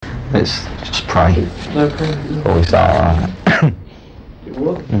Let's just pray. No problem. Before we start. It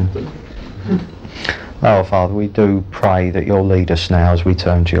was. Oh, Father, we do pray that you'll lead us now as we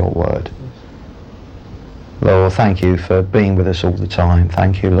turn to your word. Lord, thank you for being with us all the time.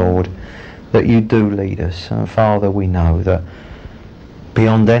 Thank you, Lord, that you do lead us. And Father, we know that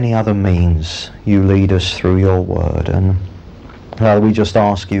beyond any other means, you lead us through your word. And Father, we just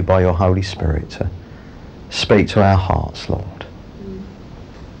ask you by your Holy Spirit to speak to our hearts, Lord.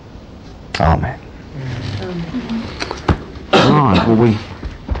 Amen. Right, well, we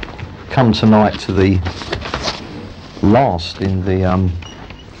come tonight to the last in the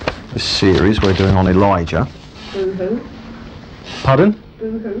series we're doing on Elijah. Boo-hoo. Pardon?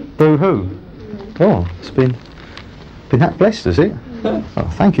 Boo-hoo. Boo-hoo. Oh, it's been that blessed, has it? Oh,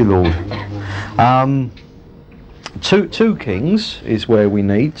 thank you, Lord. 2 Kings is where we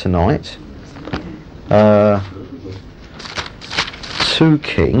need tonight. 2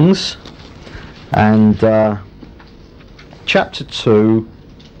 Kings and chapter 2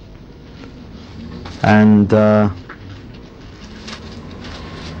 and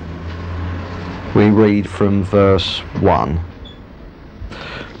we read from verse 1.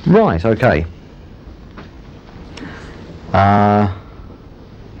 Right, okay.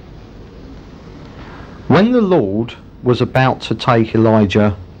 When the Lord was about to take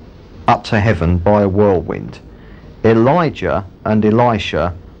Elijah up to heaven by a whirlwind, Elijah and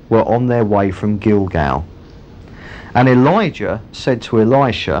Elisha were on their way from Gilgal. And Elijah said to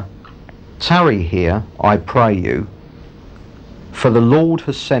Elisha, "Tarry here, I pray you, for the Lord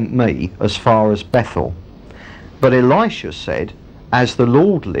has sent me as far as Bethel." But Elisha said, "As the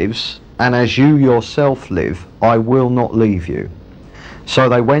Lord lives, and as you yourself live, I will not leave you." So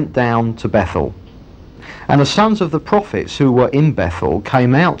they went down to Bethel. And the sons of the prophets who were in Bethel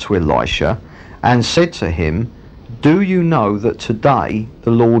came out to Elisha and said to him, "Do you know that today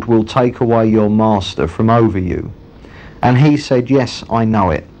the Lord will take away your master from over you?" And he said, "Yes, I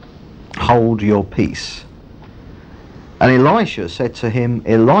know it. Hold your peace." And Elisha said to him,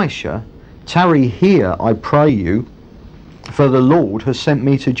 "Elisha, tarry here, I pray you, for the Lord has sent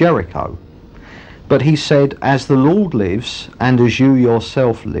me to Jericho." But he said, "As the Lord lives, and as you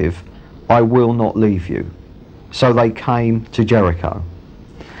yourself live, I will not leave you." So they came to Jericho.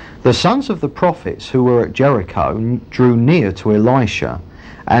 The sons of the prophets who were at Jericho drew near to Elisha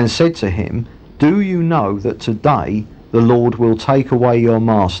and said to him, "Do you know that today the Lord will take away your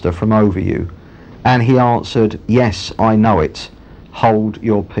master from over you?" And he answered, "Yes, I know it. Hold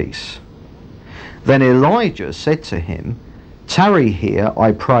your peace." Then Elijah said to him, "Tarry here,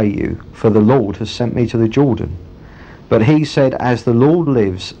 I pray you, for the Lord has sent me to the Jordan." But he said, "As the Lord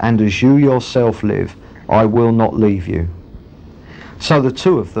lives, and as you yourself live, I will not leave you." So the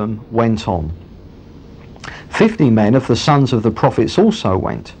two of them went on. 50 men of the sons of the prophets also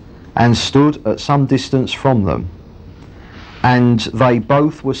went, and stood at some distance from them. And they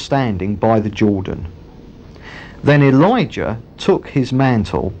both were standing by the Jordan. Then Elijah took his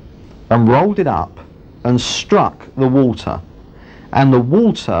mantle, and rolled it up, and struck the water. And the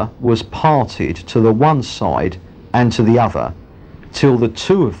water was parted to the one side and to the other, till the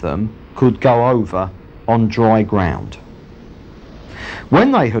two of them could go over on dry ground.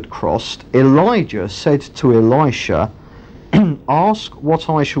 When they had crossed, Elijah said to Elisha, "Ask what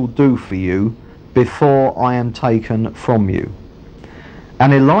I shall do for you before I am taken from you."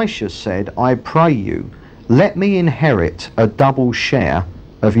 And Elisha said, "I pray you, let me inherit a double share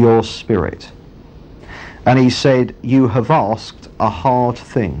of your spirit." And he said, "You have asked a hard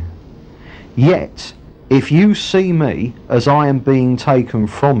thing. Yet, if you see me as I am being taken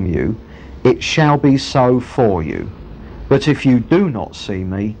from you, it shall be so for you. But if you do not see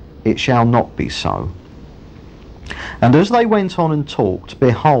me, it shall not be so." And as they went on and talked,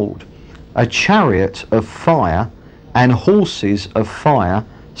 behold, a chariot of fire and horses of fire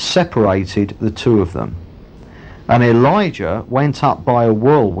separated the two of them. And Elijah went up by a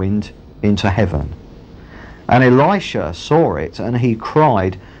whirlwind into heaven. And Elisha saw it, and he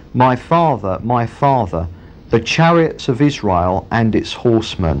cried, my father, the chariots of Israel and its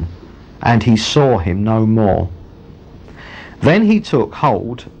horsemen." And he saw him no more. Then he took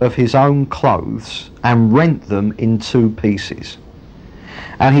hold of his own clothes and rent them in 2 pieces.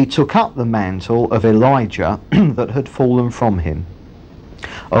 And he took up the mantle of Elijah that had fallen from him,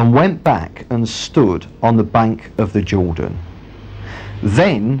 and went back and stood on the bank of the Jordan.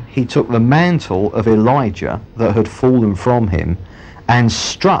 Then he took the mantle of Elijah that had fallen from him, and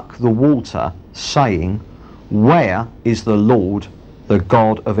struck the water, saying, "Where is the Lord, the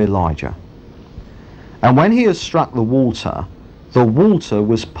God of Elijah?" And when he had struck the water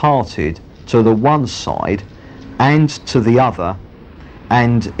was parted to the one side and to the other,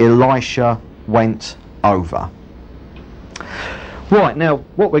 and Elisha went over. Right, now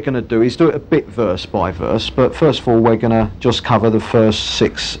what we're going to do is do it a bit verse by verse, but first of all we're going to just cover the first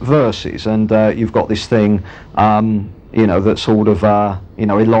 6 verses, and you've got this thing, you know, that sort of, you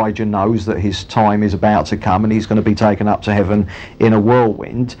know, Elijah knows that his time is about to come and he's going to be taken up to heaven in a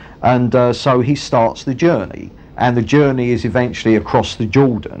whirlwind, and so he starts the journey. And the journey is eventually across the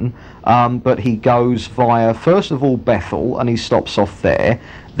Jordan, but he goes via, first of all, Bethel, and he stops off there.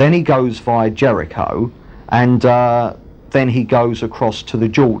 Then he goes via Jericho, and then he goes across to the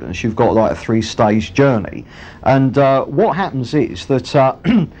Jordan. So you've got like a 3-stage journey. And what happens is that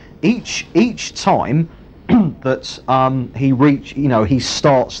each time that he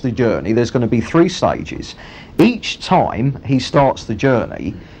starts the journey, there's going to be 3 stages. Each time he starts the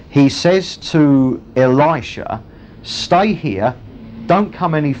journey, he says to Elisha, stay here, don't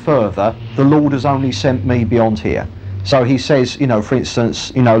come any further, the Lord has only sent me beyond here. So he says, you know, for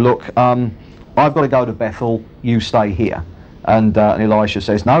instance, you know, look, I've got to go to Bethel, you stay here. And Elisha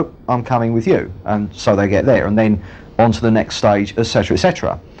says, no, I'm coming with you. And so they get there, and then on to the next stage, etc.,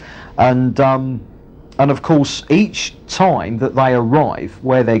 etc. And of course, each time that they arrive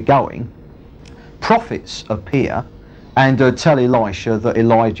where they're going, prophets appear and tell Elisha that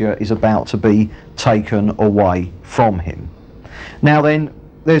Elijah is about to be taken away from him. Now then,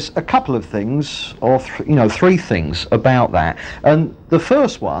 there's a couple of things, or 3 things about that. And the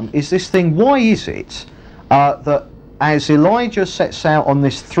first one is this thing: why is it that as Elijah sets out on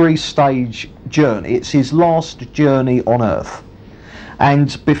this 3-stage journey, it's his last journey on earth,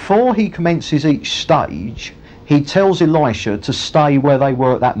 and before he commences each stage, he tells Elisha to stay where they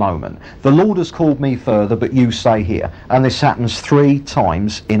were at that moment. The Lord has called me further, but you stay here. And this happens 3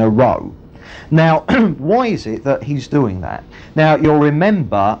 times in a row. Now, why is it that he's doing that? Now, you'll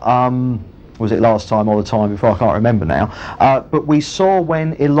remember, was it last time or the time before? I can't remember now. But we saw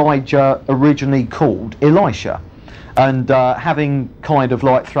when Elijah originally called Elisha, and having kind of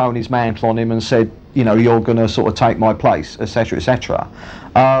like thrown his mantle on him and said, you know, you're going to sort of take my place, etc., etc.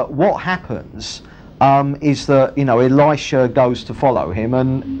 What happens is that, you know, Elisha goes to follow him,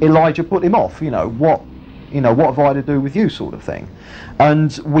 and Elijah put him off. What have I to do with you, sort of thing.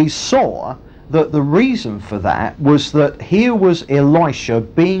 And we saw that the reason for that was that here was Elisha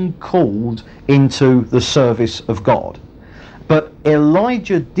being called into the service of God, but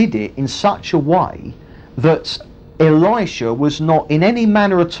Elijah did it in such a way that Elisha was not in any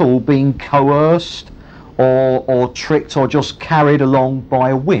manner at all being coerced or tricked or just carried along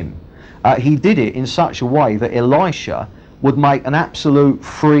by a whim. He did it in such a way that Elisha would make an absolute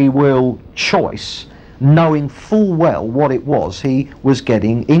free will choice, knowing full well what it was he was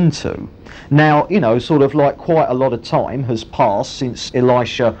getting into. Now, you know, sort of like quite a lot of time has passed since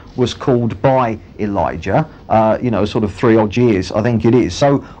Elisha was called by Elijah, you know, sort of 3 odd years, I think it is.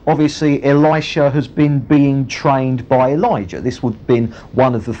 So obviously Elisha has been being trained by Elijah. This would have been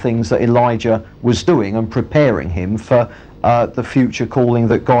one of the things that Elijah was doing and preparing him for the future calling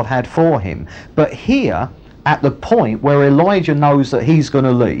that God had for him. But here, at the point where Elijah knows that he's going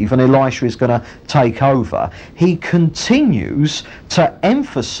to leave and Elisha is going to take over, he continues to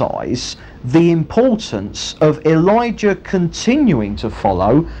emphasize the importance of Elijah continuing to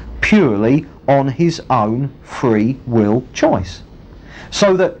follow purely on his own free will choice.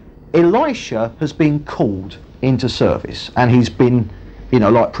 So that Elisha has been called into service and he's been, you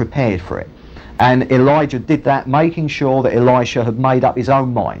know, like prepared for it. And Elijah did that, making sure that Elisha had made up his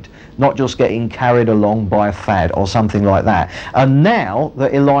own mind, not just getting carried along by a fad or something like that. And now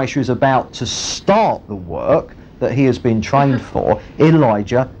that Elisha is about to start the work that he has been trained for,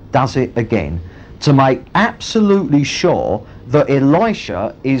 Elijah does it again to make absolutely sure that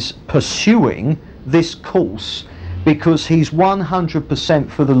Elisha is pursuing this course because he's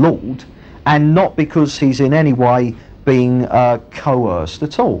 100% for the Lord and not because he's in any way being coerced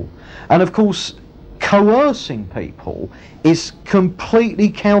at all. And of course, coercing people is completely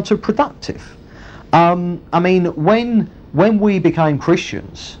counterproductive. I mean, when we became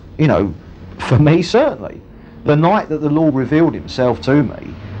Christians, you know, for me certainly, the night that the Lord revealed himself to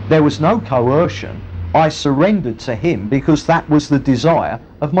me, there was no coercion. I surrendered to him because that was the desire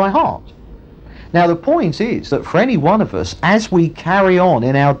of my heart. Now the point is that for any one of us, as we carry on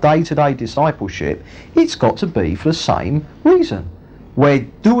in our day-to-day discipleship, it's got to be for the same reason. We're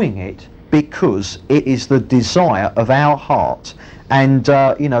doing it because it is the desire of our heart and,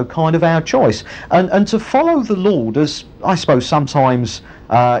 you know, kind of our choice. And to follow the Lord, as I suppose sometimes,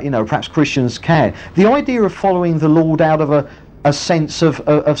 you know, perhaps Christians can, the idea of following the Lord out of a sense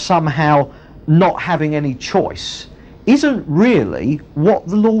of somehow not having any choice isn't really what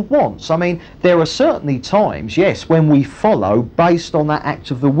the Lord wants. I mean, there are certainly times, yes, when we follow based on that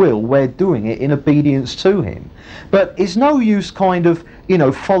act of the will, we're doing it in obedience to him. But it's no use kind of,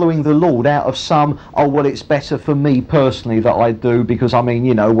 following the Lord out of some, oh, well, it's better for me personally that I do because, how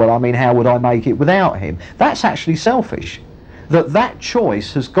would I make it without him? That's actually selfish. That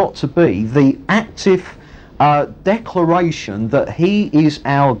choice has got to be the active declaration that he is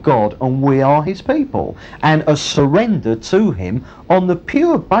our God and we are his people, and a surrender to him on the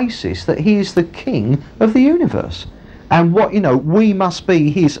pure basis that he is the king of the universe, and we must be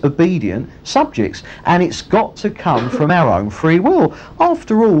his obedient subjects, and it's got to come from our own free will.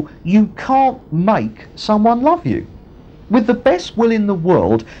 After all, you can't make someone love you. With the best will in the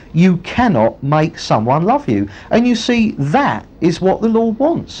world, you cannot make someone love you. And you see, that is what the Lord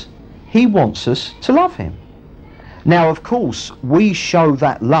wants. He wants us to love him. Now, of course, we show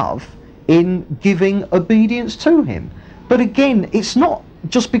that love in giving obedience to him. But again, it's not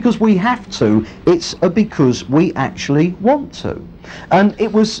just because we have to, it's because we actually want to. And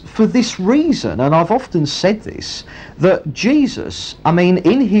it was for this reason, and I've often said this, that Jesus,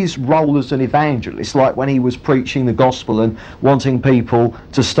 in his role as an evangelist, like when he was preaching the gospel and wanting people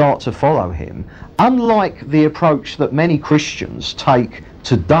to start to follow him, unlike the approach that many Christians take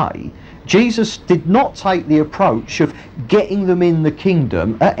today, Jesus did not take the approach of getting them in the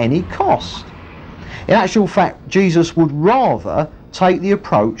kingdom at any cost. In actual fact, Jesus would rather take the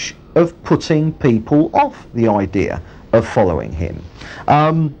approach of putting people off the idea of following him.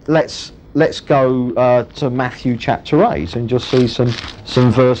 Let's go to Matthew chapter 8 and just see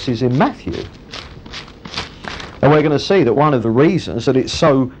some verses in Matthew. And we're going to see that one of the reasons that it's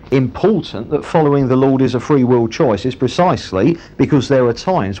so important that following the Lord is a free will choice is precisely because there are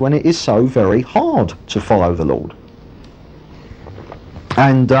times when it is so very hard to follow the Lord.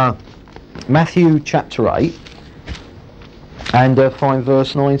 And Matthew chapter 8, and find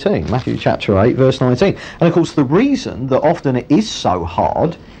verse 19. Matthew chapter 8, verse 19. And of course the reason that often it is so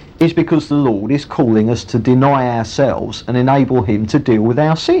hard is because the Lord is calling us to deny ourselves and enable him to deal with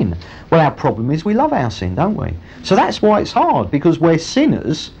our sin. Well, our problem is we love our sin, don't we? So that's why it's hard, because we're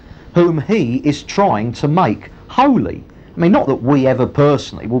sinners whom he is trying to make holy. Not that we ever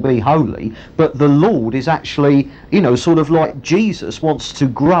personally will be holy, but the Lord is actually, sort of like Jesus wants to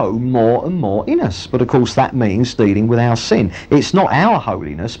grow more and more in us. But of course that means dealing with our sin. It's not our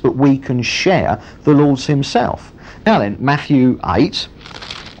holiness, but we can share the Lord's himself. Now then, Matthew 8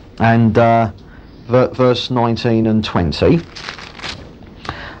 and verse 19 and 20.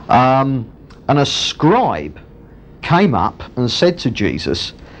 And a scribe came up and said to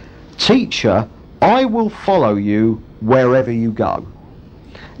Jesus, "Teacher, I will follow you wherever you go."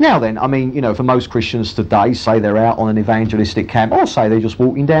 Now then, for most Christians today, say they're out on an evangelistic camp, or say they're just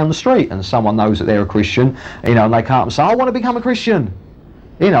walking down the street and someone knows that they're a Christian, and they come up and say, "I want to become a Christian."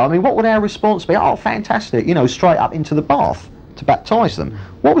 What would our response be? "Oh, fantastic," straight up into the bath to baptize them.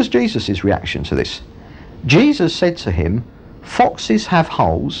 What was Jesus' reaction to this? Jesus said to him, "Foxes have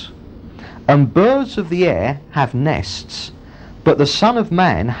holes, and birds of the air have nests, but the Son of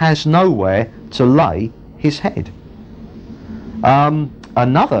Man has nowhere to lay his head."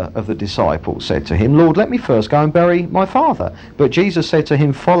 Another of the disciples said to him, "Lord, let me first go and bury my father." But Jesus said to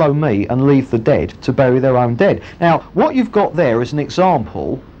him, "Follow me and leave the dead to bury their own dead." Now, what you've got there is an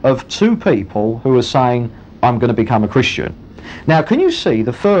example of two people who are saying, "I'm going to become a Christian." Now, can you see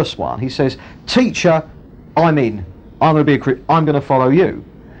the first one? He says, "Teacher, I'm in. I'm going to follow you."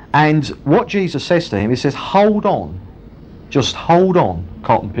 And what Jesus says to him, he says, "Hold on. Just hold on,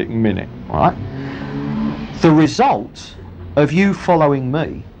 cotton picking minute." All right? The result of you following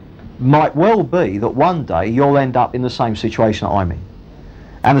me might well be that one day you'll end up in the same situation that I'm in.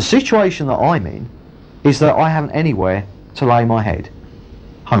 And the situation that I'm in is that I haven't anywhere to lay my head.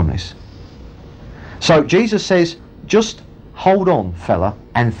 Homeless. So Jesus says, just hold on, fella,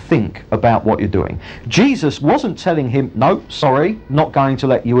 and think about what you're doing. Jesus wasn't telling him, "No, sorry, not going to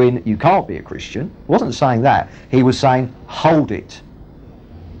let you in, you can't be a Christian." He wasn't saying that. He was saying, hold it.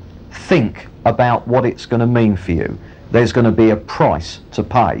 Think about what it's going to mean for you. There's going to be a price to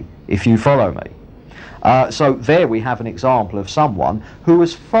pay if you follow me. So there we have an example of someone who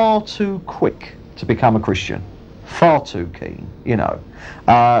was far too quick to become a Christian. Far too keen,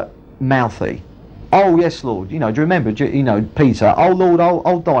 mouthy. "Oh yes, Lord, do you remember, Peter, oh Lord,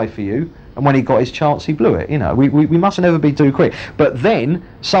 I'll die for you." And when he got his chance, he blew it. We mustn't ever be too quick. But then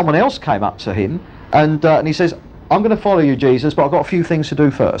someone else came up to him and he says, "I'm going to follow you, Jesus, but I've got a few things to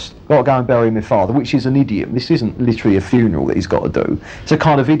do first. Got to go and bury my father," which is an idiom. This isn't literally a funeral that he's got to do. It's a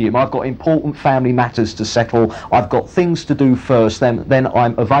kind of idiom. I've got important family matters to settle. I've got things to do first, then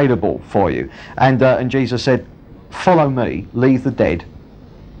I'm available for you. And Jesus said, follow me, leave the dead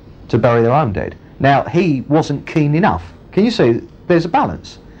to bury their own dead. Now, he wasn't keen enough. Can you see? There's a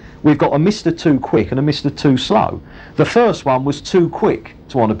balance. We've got a Mr. Too Quick and a Mr. Too Slow. The first one was too quick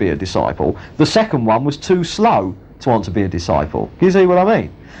to want to be a disciple. The second one was too slow to want to be a disciple. Can you see what I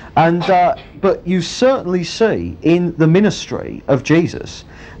mean? And but you certainly see in the ministry of Jesus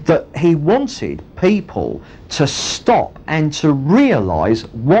that he wanted people to stop and to realise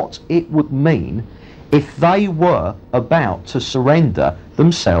what it would mean if they were about to surrender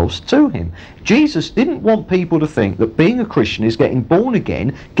themselves to him. Jesus didn't want people to think that being a Christian is getting born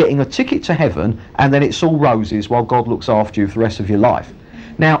again, getting a ticket to heaven, and then it's all roses while God looks after you for the rest of your life.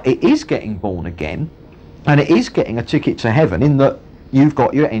 Now, it is getting born again, and it is getting a ticket to heaven in that you've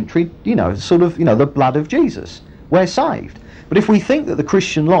got your entry, the blood of Jesus. We're saved. But if we think that the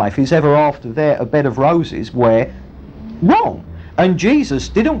Christian life is ever after there a bed of roses, we're wrong. And Jesus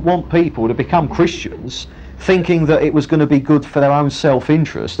didn't want people to become Christians thinking that it was going to be good for their own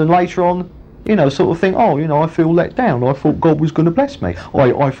self-interest, and later on, think, I feel let down. I thought God was going to bless me.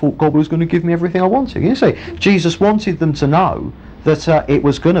 I thought God was going to give me everything I wanted. You see, Jesus wanted them to know that it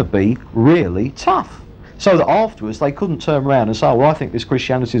was going to be really tough, so that afterwards they couldn't turn around and say, well, I think this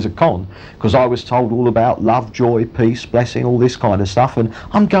Christianity is a con, because I was told all about love, joy, peace, blessing, all this kind of stuff, and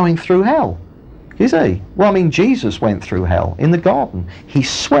I'm going through hell. Is he? Well, I mean, Jesus went through hell in the garden. He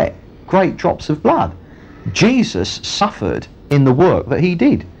sweat great drops of blood. Jesus suffered in the work that he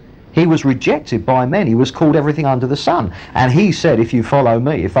did. He was rejected by men. He was called everything under the sun. And he said, if you follow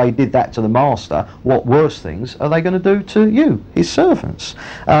me, if they did that to the master, what worse things are they going to do to you, his servants?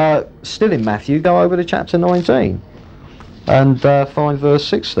 Still in Matthew, go over to chapter 19 and find verse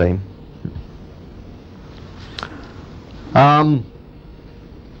 16.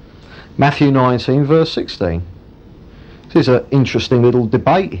 Matthew 19 verse 16. This is an interesting little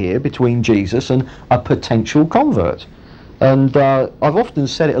debate here between Jesus and a potential convert. And I've often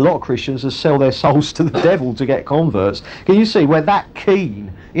said it, a lot of Christians have sell their souls to the devil to get converts. Can you see, we're that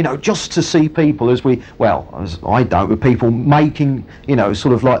keen, just to see people as I don't, with people making,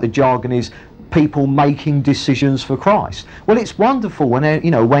 like the jargon is, people making decisions for Christ. Well, it's wonderful when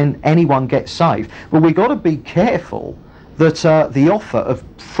anyone gets saved, but we've got to be careful that the offer of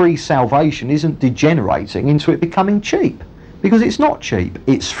free salvation isn't degenerating into it becoming cheap, because it's not cheap.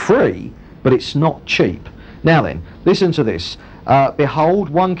 It's free, but it's not cheap. Now then, listen to this. Behold,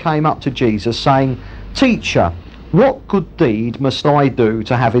 one came up to Jesus saying, Teacher, what good deed must I do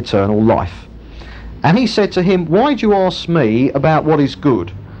to have eternal life? And he said to him, Why do you ask me about what is good?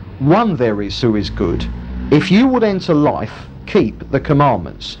 One there is who is good. If you would enter life, keep the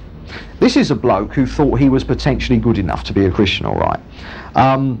commandments. This is a bloke who thought he was potentially good enough to be a Christian, all right.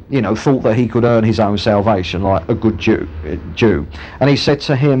 Thought that he could earn his own salvation like a good Jew. And he said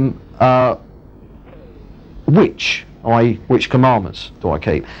to him, which commandments do I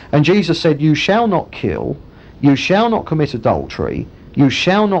keep? And Jesus said, You shall not kill, you shall not commit adultery, you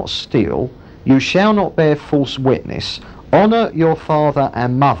shall not steal, you shall not bear false witness, honour your father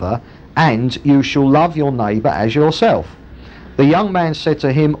and mother, and you shall love your neighbour as yourself. The young man said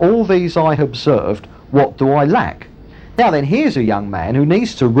to him, All these I have observed, what do I lack? Now then, here's a young man who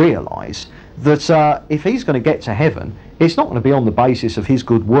needs to realise that if he's going to get to heaven, it's not going to be on the basis of his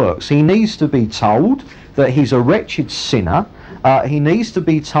good works. He needs to be told that he's a wretched sinner. He needs to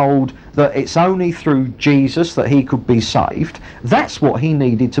be told that it's only through Jesus that he could be saved. That's what he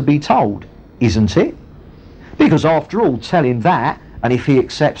needed to be told, isn't it? Because after all, tell him that, and if he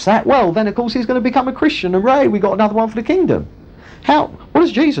accepts that, well, then of course he's going to become a Christian, and hooray, we got another one for the kingdom. What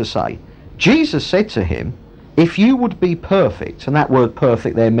does Jesus say? Jesus said to him, if you would be perfect, and that word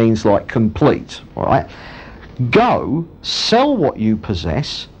perfect there means like complete, all right, go, sell what you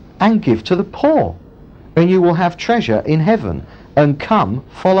possess, and give to the poor, and you will have treasure in heaven, and come,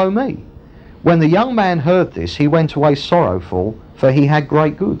 follow me. When the young man heard this, he went away sorrowful, for he had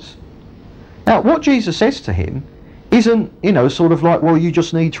great goods. Now, what Jesus says to him isn't, well, you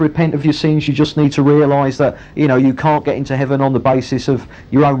just need to repent of your sins, you just need to realise that, you can't get into heaven on the basis of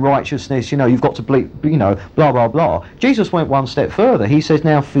your own righteousness, you've got to blah, blah, blah. Jesus went one step further. He says,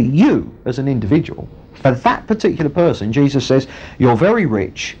 now for you as an individual, for that particular person, Jesus says, you're very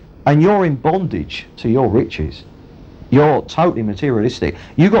rich and you're in bondage to your riches. You're totally materialistic.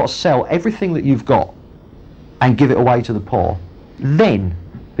 You've got to sell everything that you've got and give it away to the poor. Then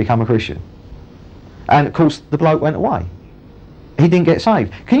become a Christian. And of course the bloke went away. He didn't get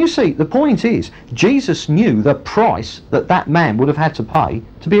saved. Can you see, the point is, Jesus knew the price that man would have had to pay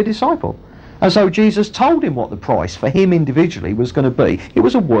to be a disciple. And so Jesus told him what the price for him individually was going to be. It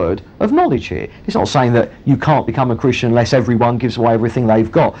was a word of knowledge here. It's not saying that you can't become a Christian unless everyone gives away everything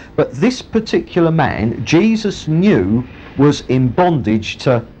they've got. But this particular man, Jesus knew, was in bondage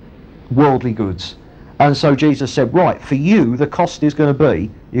to worldly goods. And so Jesus said, right, for you, the cost is going to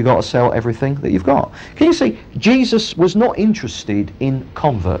be, you've got to sell everything that you've got. Can you see, Jesus was not interested in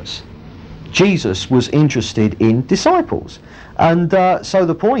converts. Jesus was interested in disciples. And so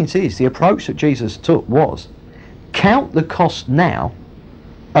the point is, the approach that Jesus took was, count the cost now,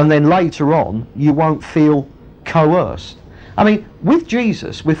 and then later on, you won't feel coerced. I mean, with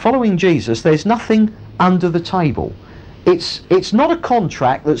Jesus, with following Jesus, there's nothing under the table. It's not a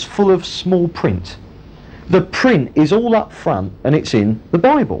contract that's full of small print. The print is all up front, and it's in the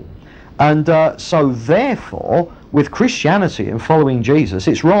Bible. And so therefore, with Christianity and following Jesus,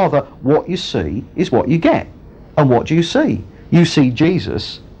 it's rather what you see is what you get. And what do you see? You see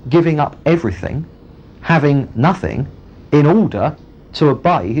Jesus giving up everything, having nothing, in order to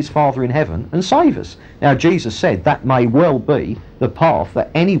obey his Father in heaven and save us. Now Jesus said that may well be the path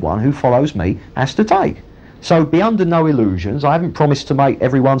that anyone who follows me has to take. So be under no illusions. I haven't promised to make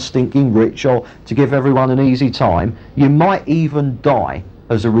everyone stinking rich or to give everyone an easy time. You might even die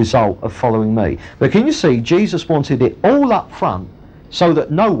as a result of following me. But can you see, Jesus wanted it all up front so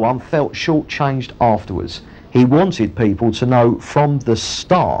that no one felt shortchanged afterwards. He wanted people to know from the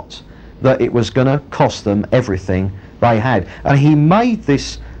start that it was going to cost them everything they had. And he made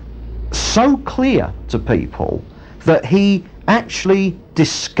this so clear to people that he actually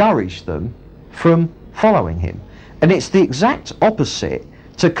discouraged them from following him. And it's the exact opposite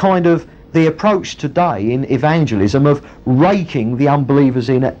to kind of the approach today in evangelism of raking the unbelievers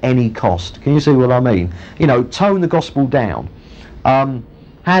in at any cost. Can you see what I mean? You know, tone the gospel down.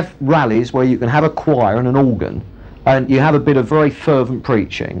 Have rallies where you can have a choir and an organ, and you have a bit of very fervent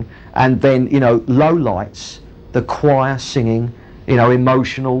preaching, and then, you know, low lights, the choir singing, you know,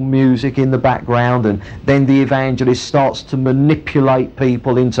 emotional music in the background, and then the evangelist starts to manipulate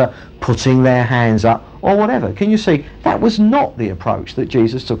people into putting their hands up or whatever. Can you see? That was not the approach that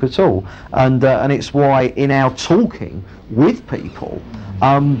Jesus took at all. And it's why in our talking with people,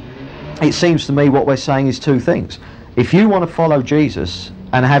 it seems to me what we're saying is two things. If you want to follow Jesus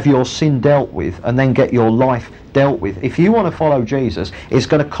and have your sin dealt with and then get your life dealt with, if you want to follow Jesus, it's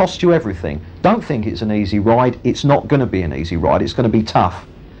going to cost you everything. Don't think it's an easy ride. It's not going to be an easy ride. It's going to be tough.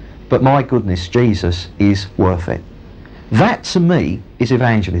 But my goodness, Jesus is worth it. That to me is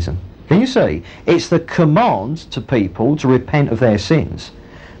evangelism. Can you see? It's the command to people to repent of their sins,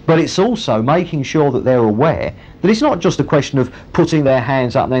 but it's also making sure that they're aware that it's not just a question of putting their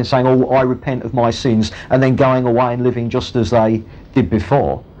hands up and then saying, oh, I repent of my sins, and then going away and living just as they did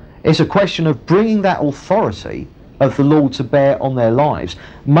before. It's a question of bringing that authority of the Lord to bear on their lives,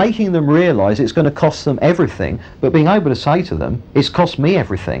 making them realise it's going to cost them everything, but being able to say to them, it's cost me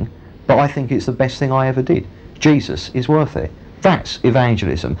everything, but I think it's the best thing I ever did. Jesus is worth it. That's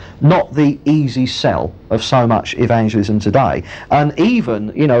evangelism, not the easy sell of so much evangelism today. And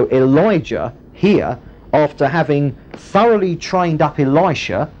even, you know, Elijah here, after having thoroughly trained up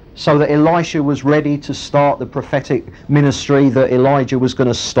Elisha, so that Elisha was ready to start the prophetic ministry, that Elijah was going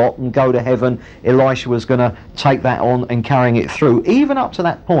to stop and go to heaven, Elisha was going to take that on and carrying it through. Even up to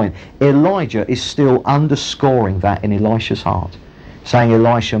that point, Elijah is still underscoring that in Elisha's heart, saying,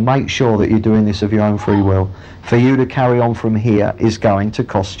 Elisha, make sure that you're doing this of your own free will. For you to carry on from here is going to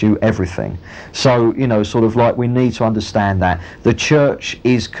cost you everything. So, you know, sort of like we need to understand that. The church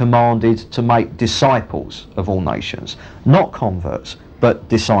is commanded to make disciples of all nations. Not converts, but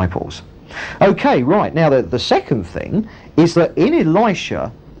disciples. Okay, right. Now, the second thing is that in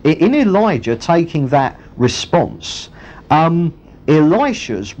Elijah taking that response,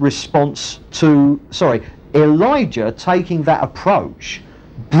 Elijah taking that approach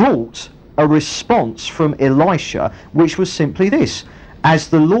brought a response from Elisha, which was simply this: as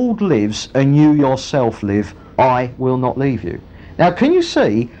the Lord lives and you yourself live, I will not leave you. Now, can you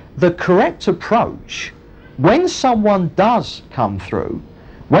see the correct approach when someone does come through?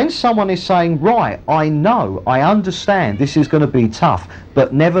 When someone is saying, right, I know, I understand this is going to be tough,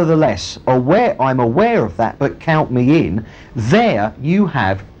 but nevertheless, I'm aware of that, but count me in, there you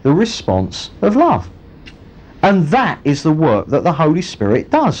have the response of love. And that is the work that the Holy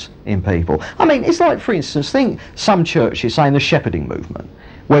Spirit does in people. I mean, it's like, for instance, think some churches, say in the shepherding movement,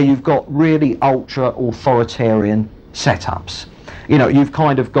 where you've got really ultra-authoritarian setups. You know, you've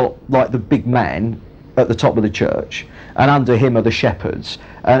kind of got like the big man at the top of the church, and under him are the shepherds.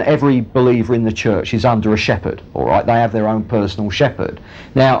 And every believer in the church is under a shepherd, all right? They have their own personal shepherd.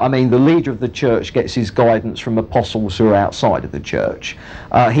 Now, I mean, the leader of the church gets his guidance from apostles who are outside of the church.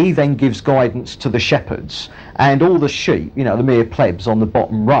 He then gives guidance to the shepherds, and all the sheep, you know, the mere plebs on the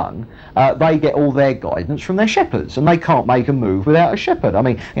bottom rung, they get all their guidance from their shepherds, and they can't make a move without a shepherd. I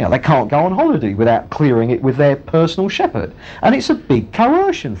mean, you know, they can't go on holiday without clearing it with their personal shepherd. And it's a big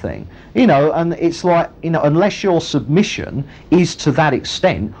coercion thing, you know, and it's like, you know, unless your submission is to that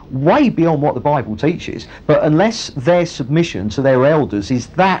extent, way beyond what the Bible teaches, but unless their submission to their elders is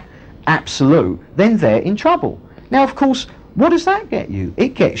that absolute, then they're in trouble. Now, of course, what does that get you?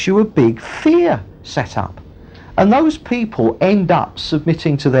 It gets you a big fear set up. And those people end up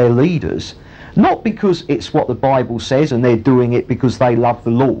submitting to their leaders, not because it's what the Bible says and they're doing it because they love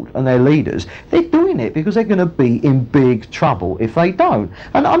the Lord and their leaders. They're doing it because they're going to be in big trouble if they don't.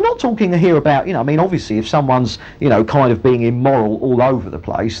 And I'm not talking here about, you know, I mean, obviously if someone's, you know, kind of being immoral all over the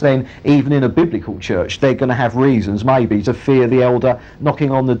place, then even in a biblical church they're going to have reasons maybe to fear the elder knocking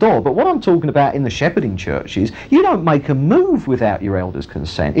on the door. But what I'm talking about in the shepherding churches, you don't make a move without your elder's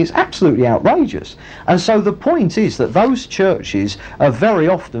consent. It's absolutely outrageous. And so the point is that those churches are very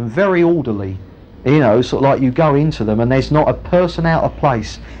often very orderly. You know, sort of like you go into them and there's not a person out of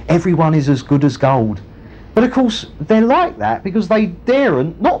place. Everyone is as good as gold. But of course they're like that because they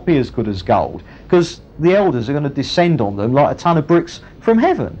daren't not be as good as gold, because the elders are going to descend on them like a ton of bricks from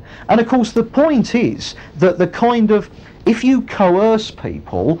heaven. And of course the point is that the kind of, if you coerce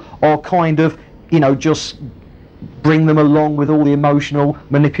people or kind of, you know, just bring them along with all the emotional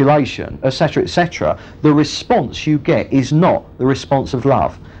manipulation, etc., etc., the response you get is not the response of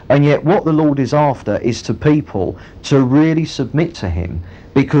love. And yet what the Lord is after is to people to really submit to him,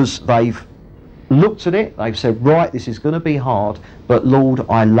 because they've looked at it, they've said, right, this is going to be hard, but Lord,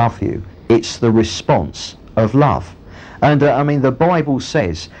 I love you. It's the response of love. And I mean, the Bible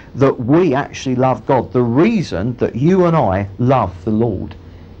says that we actually love God. The reason that you and I love the Lord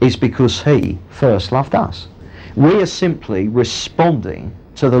is because he first loved us. We are simply responding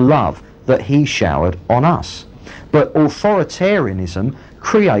to the love that he showered on us. But authoritarianism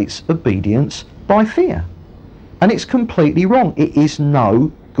creates obedience by fear. And it's completely wrong. It is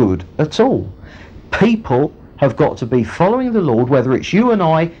no good at all. People have got to be following the Lord, whether it's you and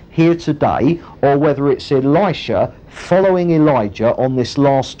I here today, or whether it's Elisha following Elijah on this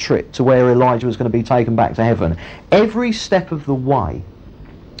last trip to where Elijah was going to be taken back to heaven. Every step of the way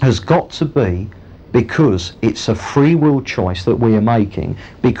has got to be because it's a free will choice that we are making,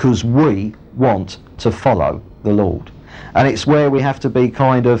 because we want to follow the Lord. And it's where we have to be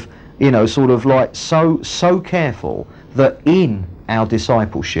kind of, you know, sort of like so careful that in our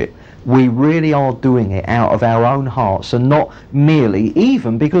discipleship we really are doing it out of our own hearts and not merely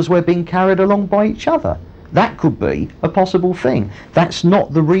even because we're being carried along by each other. That could be a possible thing. That's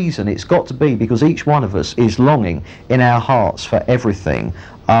not the reason. It's got to be because each one of us is longing in our hearts for everything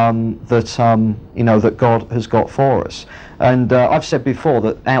that God has got for us. And I've said before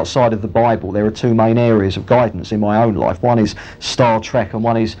that outside of the Bible there are two main areas of guidance in my own life. One is Star Trek and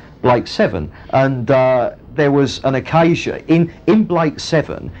one is Blake 7. And there was an occasion in Blake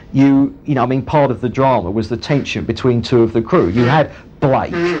 7, part of the drama was the tension between two of the crew. You had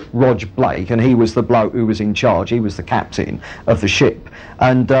Blake, Roger Blake, and he was the bloke who was in charge. He was the captain of the ship.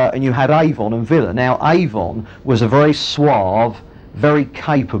 And you had Avon and Villa. Now Avon was a very suave, very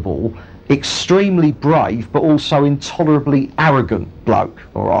capable, extremely brave, but also intolerably arrogant bloke,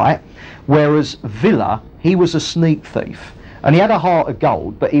 all right? Whereas Villa, he was a sneak thief. And he had a heart of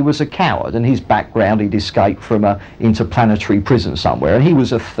gold, but he was a coward. And his background, he'd escaped from a interplanetary prison somewhere, and he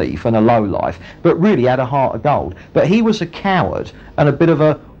was a thief and a lowlife, but really had a heart of gold. But he was a coward and a bit of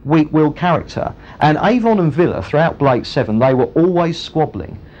a weak-willed character. And Avon and Villa, throughout Blake 7, they were always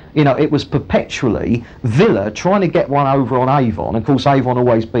squabbling. You know, it was perpetually Villa trying to get one over on Avon. Of course, Avon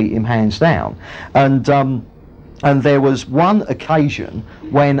always beat him hands down. And there was one occasion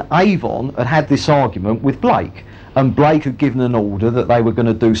when Avon had this argument with Blake. And Blake had given an order that they were going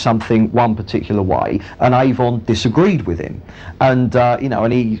to do something one particular way, and Avon disagreed with him. And,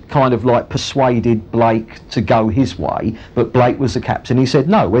 and he kind of like persuaded Blake to go his way, but Blake was the captain. He said,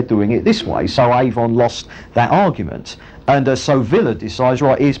 no, we're doing it this way. So Avon lost that argument. And so Villa decides,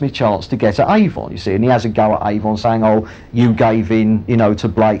 right, here's my chance to get at Avon, you see. And he has a go at Avon saying, oh, you gave in, to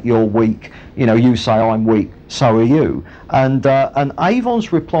Blake, you're weak. You say I'm weak, so are you. And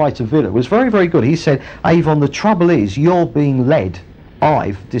Avon's reply to Villa was very, very good. He said, Avon, the trouble is you're being led.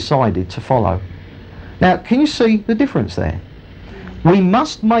 I've decided to follow. Now, can you see the difference there? We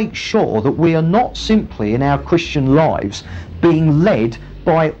must make sure that we are not simply in our Christian lives being led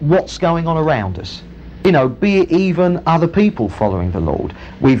by what's going on around us. You know, be it even other people following the Lord.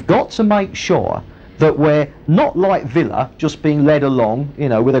 We've got to make sure that we're not like Villa, just being led along, you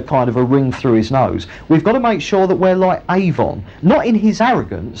know, with a kind of a ring through his nose. We've got to make sure that we're like Avon, not in his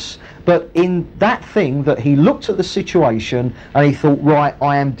arrogance, but in that thing that he looked at the situation and he thought, right,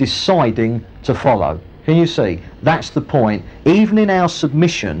 I am deciding to follow. Can you see? That's the point. Even in our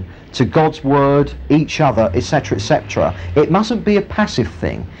submission to God's word, each other, etc., etc., it mustn't be a passive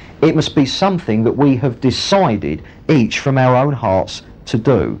thing. It must be something that we have decided, each from our own hearts, to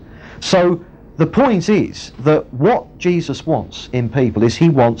do. So the point is that what Jesus wants in people is he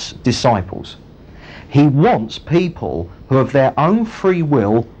wants disciples. He wants people who of their own free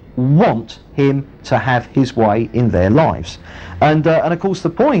will want him to have his way in their lives. And of course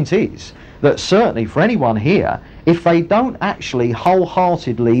the point is that certainly for anyone here, if they don't actually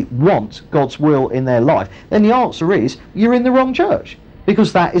wholeheartedly want God's will in their life, then the answer is you're in the wrong church,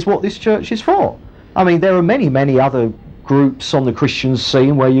 because that is what this church is for. I mean, there are many other groups on the Christian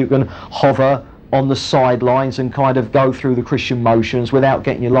scene where you can hover on the sidelines and kind of go through the Christian motions without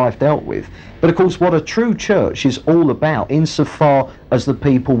getting your life dealt with. But of course what a true church is all about, insofar as the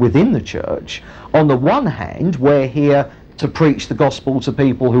people within the church, on the one hand we're here to preach the gospel to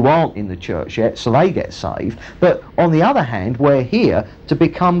people who aren't in the church yet, so they get saved, but on the other hand we're here to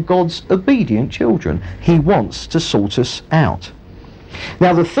become God's obedient children. He wants to sort us out.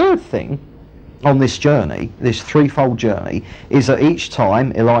 Now the third thing on this journey, this threefold journey, is that each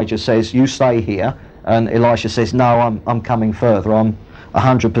time Elijah says, you stay here, and Elisha says, no, I'm coming further, I'm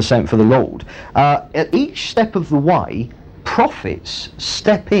 100% for the Lord. At each step of the way, prophets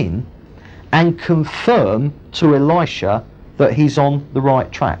step in and confirm to Elisha that he's on the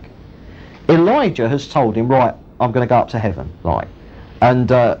right track. Elijah has told him, right, I'm going to go up to heaven, right,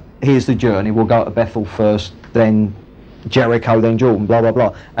 and here's the journey, we'll go to Bethel first, then Jericho, then Jordan, blah blah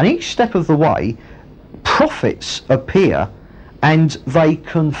blah. And each step of the way, prophets appear and they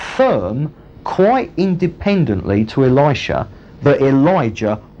confirm quite independently to Elisha that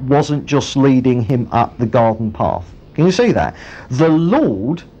Elijah wasn't just leading him up the garden path. Can you see that? The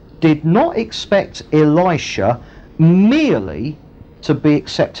Lord did not expect Elisha merely to be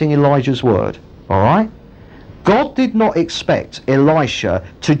accepting Elijah's word, all right? God did not expect Elisha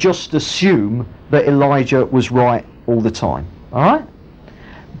to just assume that Elijah was right all the time, all right?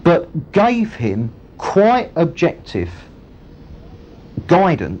 But gave him quite objective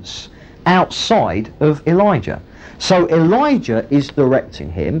guidance outside of Elijah. So Elijah is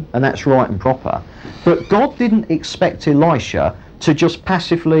directing him, and that's right and proper, but God didn't expect Elisha to just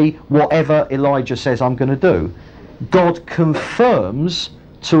passively, whatever Elijah says I'm going to do. God confirms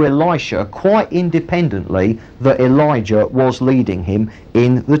to Elisha quite independently that Elijah was leading him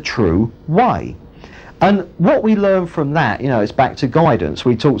in the true way. And what we learn from that, you know, it's back to guidance.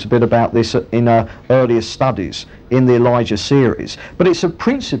 We talked a bit about this in earlier studies in the Elijah series. But it's a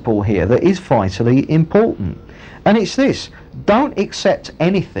principle here that is vitally important. And it's this: don't accept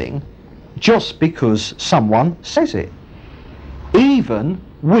anything just because someone says it. Even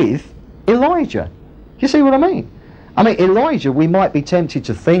with Elijah. You see what I mean? I mean, Elijah, we might be tempted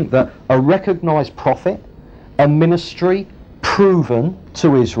to think that a recognised prophet, a ministry proven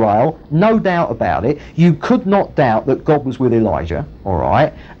to Israel, no doubt about it, you could not doubt that God was with Elijah, all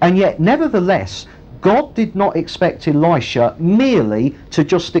right? And yet, nevertheless, God did not expect Elisha merely to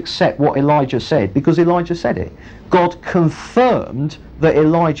just accept what Elijah said because Elijah said it. God confirmed that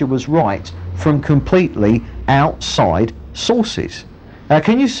Elijah was right from completely outside sources.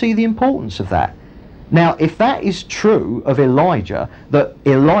 Can you see the importance of that? Now, if that is true of Elijah, that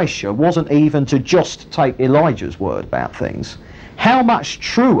Elisha wasn't even to just take Elijah's word about things, how much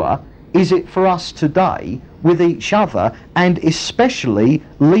truer is it for us today with each other, and especially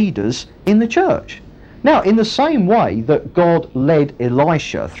leaders in the church? Now, in the same way that God led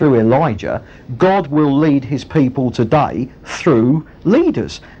Elisha through Elijah, God will lead his people today through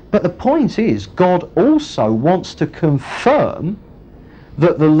leaders. But the point is, God also wants to confirm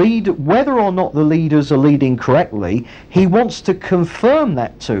that whether or not the leaders are leading correctly, he wants to confirm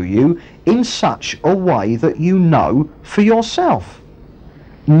that to you in such a way that you know for yourself.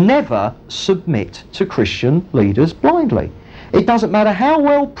 Never submit to Christian leaders blindly. It doesn't matter how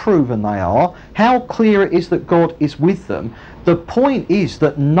well proven they are, how clear it is that God is with them. The point is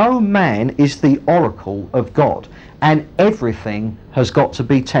that no man is the oracle of God, and everything has got to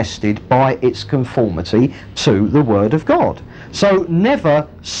be tested by its conformity to the Word of God. So never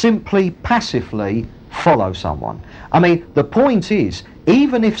simply passively follow someone. I mean, the point is,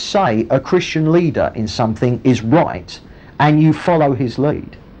 even if, say, a Christian leader in something is right and you follow his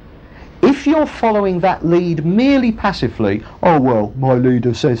lead, if you're following that lead merely passively, oh well, my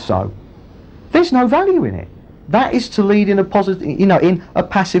leader says so, There's no value in it. That is to lead in a positive, in a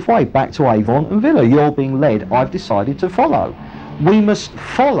passive way. Back to Avon and Villa. You're being led, I've decided to follow. We must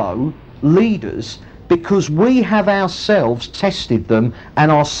follow leaders because we have ourselves tested them and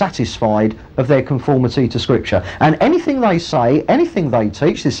are satisfied of their conformity to Scripture. And anything they say, anything they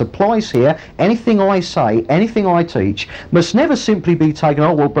teach, this applies here, anything I say, anything I teach, must never simply be taken,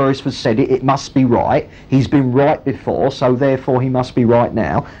 oh, well, Beresford said it, it must be right. He's been right before, so therefore he must be right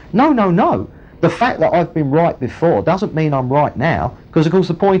now. No, no, no. The fact that I've been right before doesn't mean I'm right now, because of course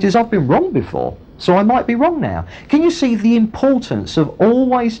the point is I've been wrong before, so I might be wrong now. Can you see the importance of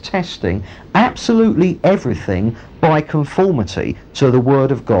always testing absolutely everything by conformity to the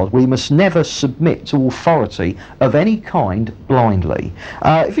Word of God? We must never submit to authority of any kind blindly.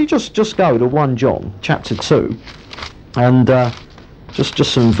 If you just go to 1 John chapter 2, and just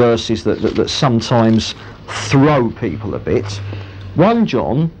some verses that sometimes throw people a bit. 1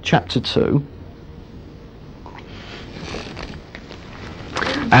 John chapter 2.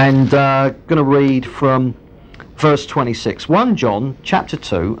 And going to read from verse 26. 1 John chapter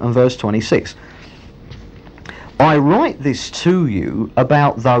 2 and verse 26. I write this to you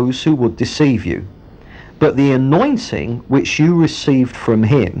about those who would deceive you, but the anointing which you received from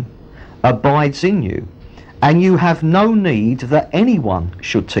him abides in you, and you have no need that anyone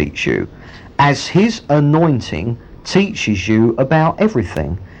should teach you, as his anointing teaches you about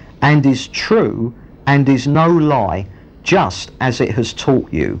everything, and is true and is no lie, just as it has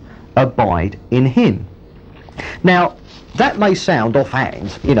taught you. Abide in him. Now, that may sound offhand,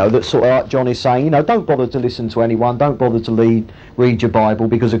 that sort of like John is saying, don't bother to listen to anyone, don't bother to read your Bible,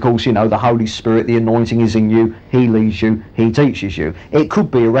 because of course, the Holy Spirit, the anointing is in you, he leads you, he teaches you. It could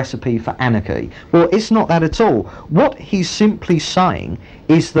be a recipe for anarchy. Well, it's not that at all. What he's simply saying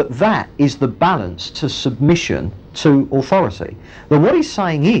is that is the balance to submission to authority. But what he's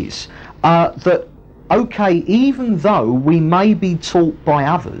saying is that okay, even though we may be taught by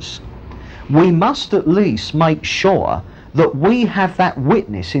others, we must at least make sure that we have that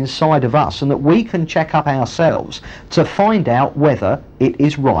witness inside of us and that we can check up ourselves to find out whether it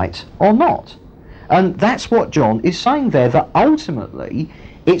is right or not. And that's what John is saying there, that ultimately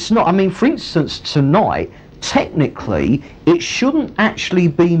it's not, for instance, tonight, technically, it shouldn't actually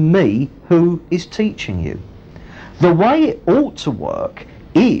be me who is teaching you. The way it ought to work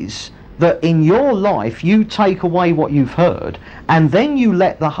is that in your life you take away what you've heard and then you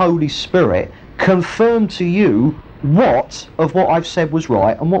let the Holy Spirit confirm to you what of what I've said was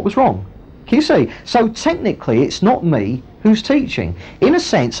right and what was wrong. Can you see? So technically it's not me who's teaching. In a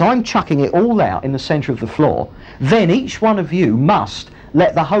sense, I'm chucking it all out in the centre of the floor. Then each one of you must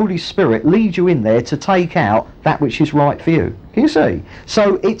let the Holy Spirit lead you in there to take out that which is right for you. Can you see?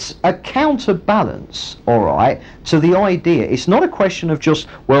 So it's a counterbalance, all right, to the idea. It's not a question of just,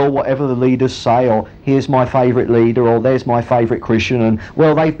 well, whatever the leaders say, or here's my favourite leader, or there's my favourite Christian, and,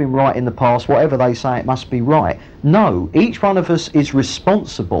 well, they've been right in the past, whatever they say, it must be right. No, each one of us is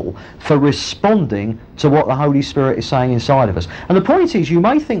responsible for responding to what the Holy Spirit is saying inside of us. And the point is, you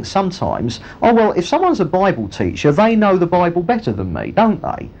may think sometimes, oh, well, if someone's a Bible teacher, they know the Bible better than me, don't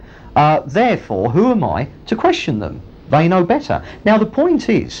they? Therefore, who am I to question them? They know better. Now, the point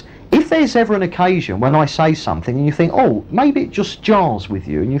is, if there's ever an occasion when I say something and you think, oh, maybe it just jars with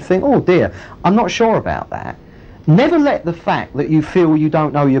you, and you think, oh dear, I'm not sure about that, never let the fact that you feel you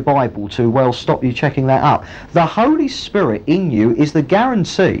don't know your Bible too well stop you checking that up. The Holy Spirit in you is the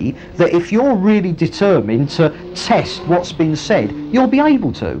guarantee that if you're really determined to test what's been said, you'll be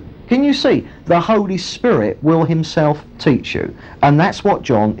able to. Can you see? The Holy Spirit will himself teach you. And that's what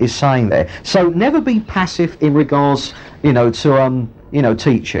John is saying there. So never be passive in regards, to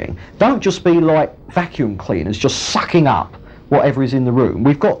teaching. Don't just be like vacuum cleaners, just sucking up whatever is in the room.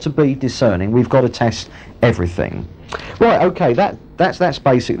 We've got to be discerning. We've got to test everything. Right, okay, that's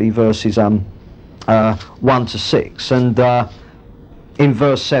basically verses 1 to 6. And in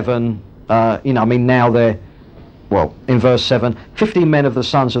verse 7, now they're, well, in verse 7, 15 men of the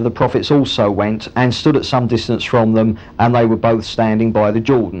sons of the prophets also went and stood at some distance from them, and they were both standing by the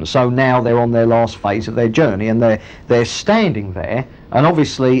Jordan. So now they're on their last phase of their journey, and they're standing there, and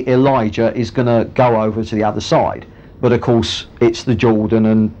obviously Elijah is going to go over to the other side. But of course, it's the Jordan,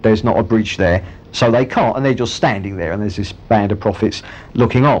 and there's not a bridge there, so they can't, and they're just standing there, and there's this band of prophets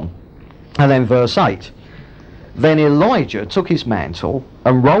looking on. And then verse 8, then Elijah took his mantle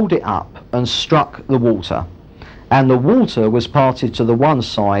and rolled it up and struck the water. And the water was parted to the one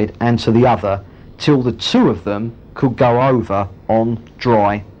side and to the other, till the two of them could go over on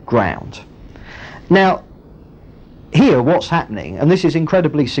dry ground. Now, here what's happening, and this is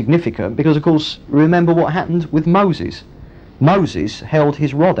incredibly significant, because of course, remember what happened with Moses. Moses held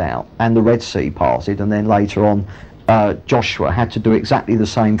his rod out and the Red Sea parted, and then later on Joshua had to do exactly the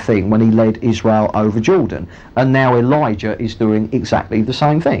same thing when he led Israel over Jordan, and now Elijah is doing exactly the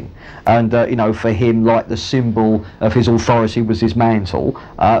same thing. And you know, for him, like, the symbol of his authority was his mantle.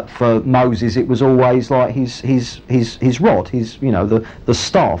 For Moses, it was always like his rod, you know, the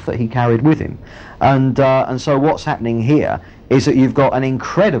staff that he carried with him. And so what's happening here is that you've got an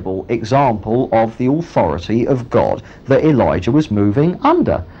incredible example of the authority of God that Elijah was moving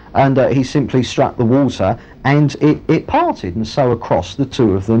under. And he simply struck the water and it parted, and so across the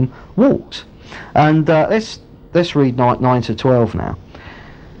two of them walked. And let's read 9 to 12 now.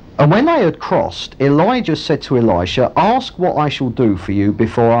 And when they had crossed, Elijah said to Elisha, "Ask what I shall do for you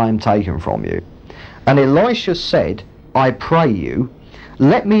before I am taken from you." And Elisha said, "I pray you,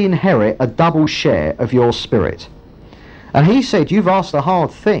 let me inherit a double share of your spirit." And he said, "You've asked a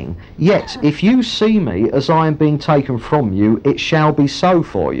hard thing, yet if you see me as I am being taken from you, it shall be so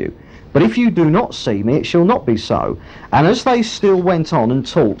for you. But if you do not see me, it shall not be so." And as they still went on and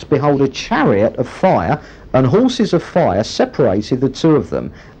talked, behold, a chariot of fire and horses of fire separated the two of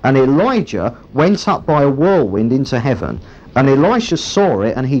them. And Elijah went up by a whirlwind into heaven. And Elisha saw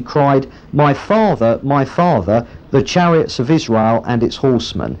it, and he cried, my father, the chariots of Israel and its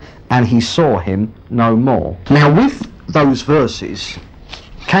horsemen." And he saw him no more. Now, with those verses,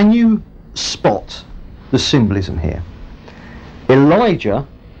 can you spot the symbolism here? Elijah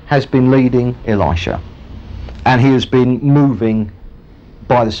has been leading Elisha, and he has been moving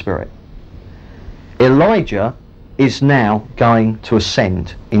by the Spirit. Elijah is now going to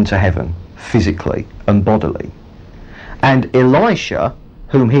ascend into heaven physically and bodily, and Elisha,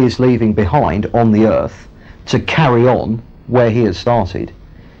 whom he is leaving behind on the earth to carry on where he has started,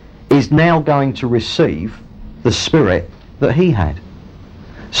 is now going to receive the Spirit that he had.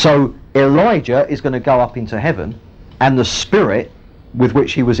 So Elijah is going to go up into heaven, and the Spirit with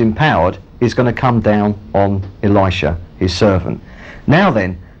which he was empowered is going to come down on Elisha, his servant. Now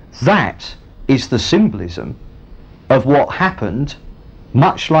then, that is the symbolism of what happened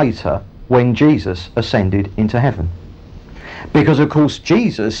much later when Jesus ascended into heaven. Because of course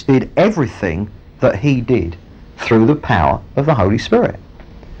Jesus did everything that he did through the power of the Holy Spirit.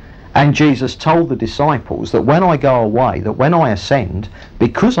 And Jesus told the disciples that when I go away, that when I ascend,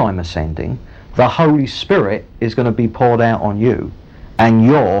 because I'm ascending, the Holy Spirit is going to be poured out on you, and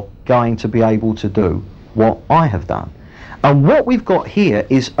you're going to be able to do what I have done. And what we've got here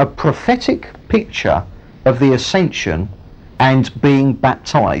is a prophetic picture of the ascension and being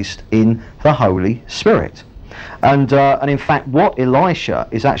baptized in the Holy Spirit. And in fact, what Elisha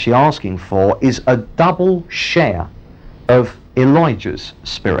is actually asking for is a double share of Elijah's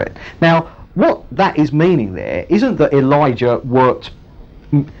spirit. Now, what that is meaning there isn't that Elijah worked,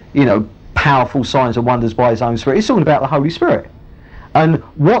 you know, powerful signs and wonders by his own spirit. It's talking about the Holy Spirit. And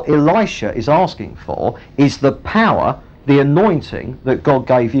what Elisha is asking for is the power, the anointing that God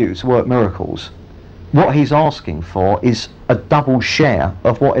gave you to work miracles. What he's asking for is a double share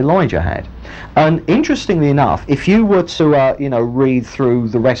of what Elijah had. And interestingly enough, if you were to you know, read through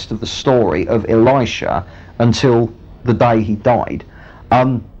the rest of the story of Elisha until the day he died,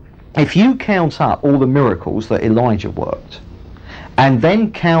 if you count up all the miracles that Elijah worked, and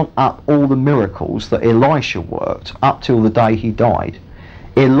then count up all the miracles that Elisha worked up till the day he died,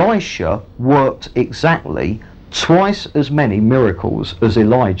 Elisha worked exactly twice as many miracles as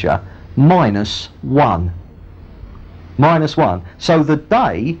Elijah, minus one. Minus one. So the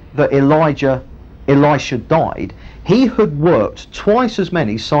day that Elisha died, he had worked twice as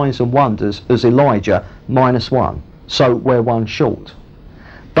many signs and wonders as Elijah, minus one. So we're one short.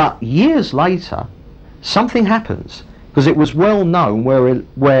 But years later, something happens, because it was well known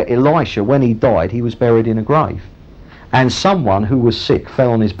where Elisha, when he died, he was buried in a grave. And someone who was sick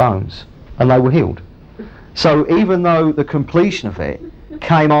fell on his bones, and they were healed. So even though the completion of it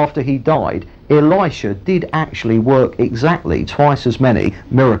came after he died, Elisha did actually work exactly twice as many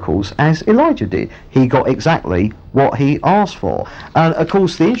miracles as Elijah did. He got exactly what he asked for. And of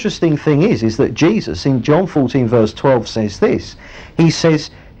course the interesting thing is that Jesus in John 14 verse 12 says this. He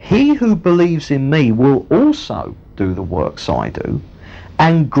says, "He who believes in me will also do the works I do,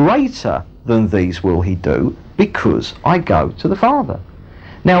 and greater than these will he do, because I go to the Father."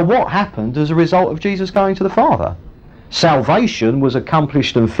 Now what happened as a result of Jesus going to the Father? Salvation was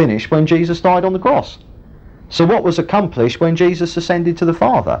accomplished and finished when Jesus died on the cross. So what was accomplished when Jesus ascended to the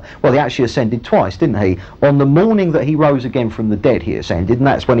Father? Well, he actually ascended twice, didn't he? On the morning that he rose again from the dead, he ascended, and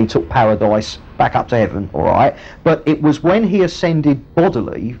that's when he took paradise back up to heaven, all right? But it was when he ascended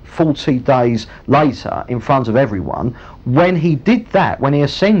bodily, 40 days later, in front of everyone, when he did that, when he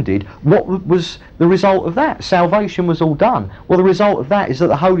ascended, what was the result of that? Salvation was all done. Well, the result of that is that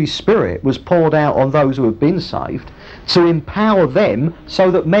the Holy Spirit was poured out on those who have been saved to empower them so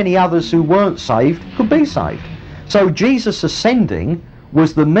that many others who weren't saved could be saved. So Jesus ascending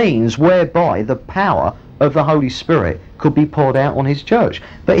was the means whereby the power of the Holy Spirit could be poured out on his church.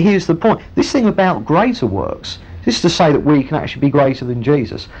 But here's the point. This thing about greater works, this is to say that we can actually be greater than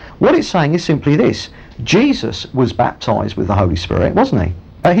Jesus. What it's saying is simply this. Jesus was baptised with the Holy Spirit, wasn't he?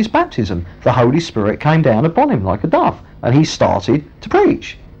 At his baptism, the Holy Spirit came down upon him like a dove, and he started to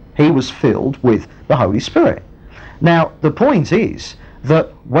preach. He was filled with the Holy Spirit. Now, the point is that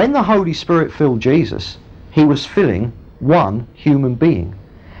when the Holy Spirit filled Jesus, he was filling one human being,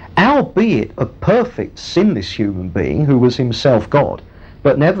 albeit a perfect, sinless human being who was himself God,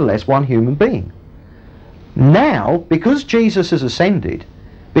 but nevertheless one human being. Now, because Jesus has ascended,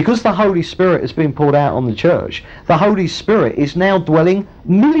 because the Holy Spirit has been poured out on the church, the Holy Spirit is now dwelling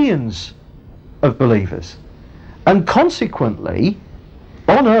millions of believers. And consequently,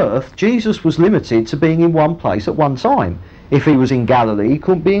 on earth, Jesus was limited to being in one place at one time. If he was in Galilee, he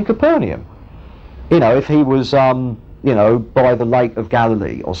couldn't be in Capernaum. You know, if he was, you know, by the Lake of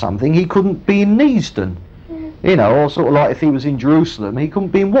Galilee or something, he couldn't be in Neasden. You know, or sort of like if he was in Jerusalem, he couldn't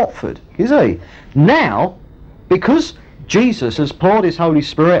be in Watford, is he? Now, because Jesus has poured his Holy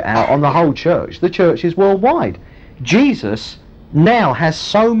Spirit out on the whole church, the church is worldwide. Jesus now has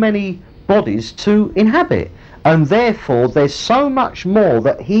so many bodies to inhabit, and therefore there's so much more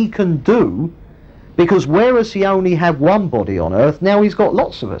that he can do, because whereas he only had one body on earth, now he's got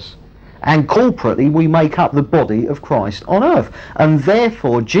lots of us. And corporately we make up the body of Christ on earth. And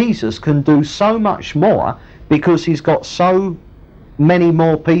therefore Jesus can do so much more because he's got so many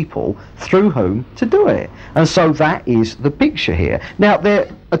more people through whom to do it. And so that is the picture here. Now there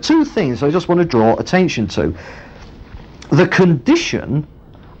are two things I just want to draw attention to. The condition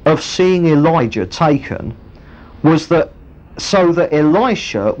of seeing Elijah taken was that so that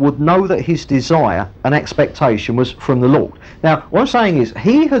Elisha would know that his desire and expectation was from the Lord. Now, what I'm saying is,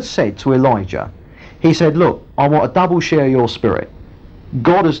 he had said to Elijah, he said, look, I want to double share your spirit.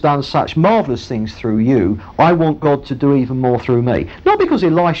 God has done such marvellous things through you, I want God to do even more through me. Not because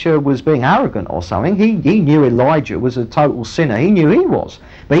Elisha was being arrogant or something, he knew Elijah was a total sinner, he knew he was.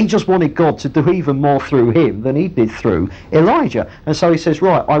 But he just wanted God to do even more through him than he did through Elijah. And so he says,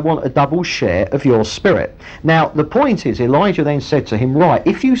 right, I want a double share of your spirit. Now, the point is, Elijah then said to him, right,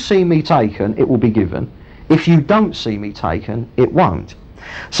 if you see me taken, it will be given. If you don't see me taken, it won't.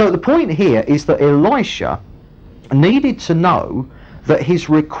 So the point here is that Elisha needed to know that his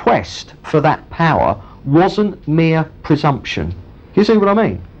request for that power wasn't mere presumption. Do you see what I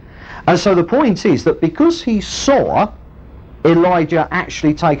mean? And so the point is that because he saw Elijah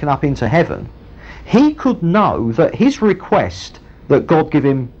actually taken up into heaven, he could know that his request that God give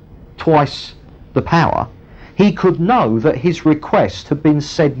him twice the power, he could know that his request had been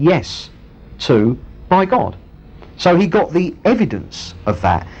said yes to by God. So he got the evidence of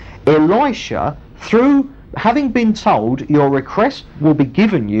that. Elisha, through having been told your request will be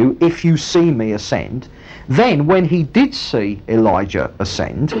given you if you see me ascend, then when he did see Elijah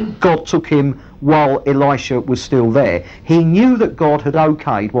ascend, God took him while Elisha was still there. He knew that God had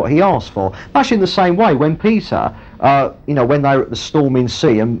okayed what he asked for. Much in the same way when Peter, you know, when they were at the storming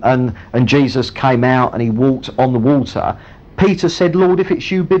sea and Jesus came out and he walked on the water, Peter said, Lord, if it's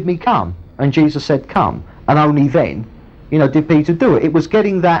you, bid me come. And Jesus said, come. And only then, you know, did Peter do it. It was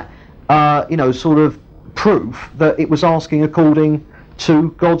getting that, you know, sort of proof that it was asking according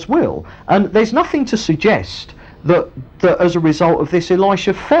to God's will. And there's nothing to suggest that as a result of this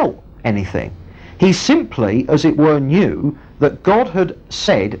Elisha felt anything. He simply, as it were, knew that God had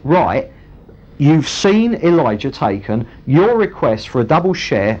said, right, you've seen Elijah taken, your request for a double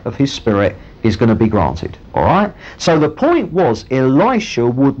share of his spirit is going to be granted. Alright? So the point was, Elisha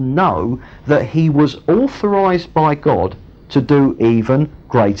would know that he was authorized by God to do even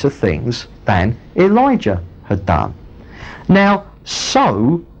greater things than Elijah had done. Now,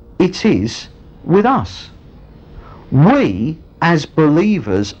 so it is with us. We, as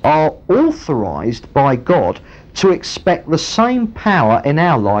believers, are authorized by God to expect the same power in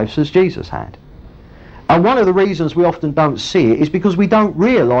our lives as Jesus had. And one of the reasons we often don't see it is because we don't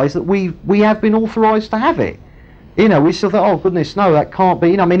realise that we have been authorised to have it. You know, we still think, oh goodness, no, that can't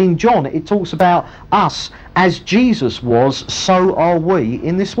be. You know, I mean, in John it talks about us as Jesus was, so are we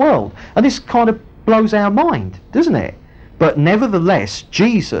in this world. And this kind of blows our mind, doesn't it? But nevertheless,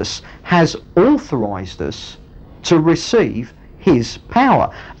 Jesus has authorized us to receive his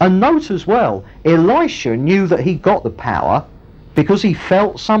power. And note as well, Elisha knew that he got the power because he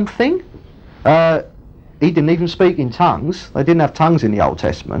felt something. He didn't even speak in tongues. They didn't have tongues in the Old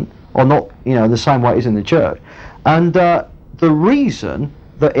Testament, or not, the same way it is in the church. And the reason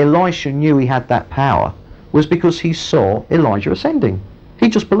that Elisha knew he had that power was because he saw Elijah ascending. He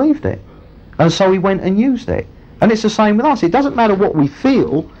just believed it. And so he went and used it. And it's the same with us. It doesn't matter what we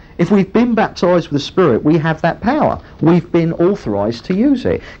feel. If we've been baptised with the Spirit, we have that power. We've been authorised to use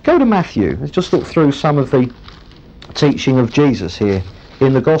it. Go to Matthew. Let's just look through some of the teaching of Jesus here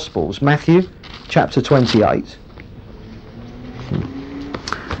in the Gospels. Matthew chapter 28.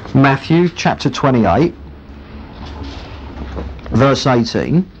 Matthew chapter 28, verse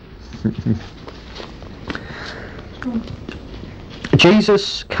 18.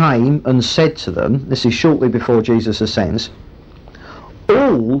 Jesus came and said to them, this is shortly before Jesus ascends,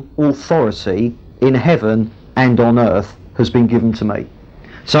 all authority in heaven and on earth has been given to me.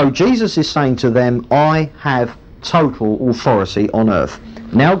 So Jesus is saying to them, I have total authority on earth.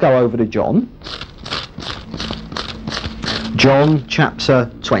 Now go over to John. John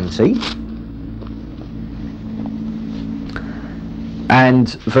chapter 20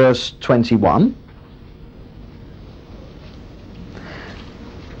 and verse 21.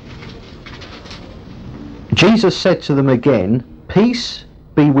 Jesus said to them again, peace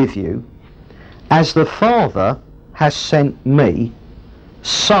be with you. As the Father has sent me,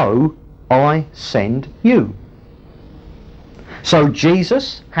 so I send you. So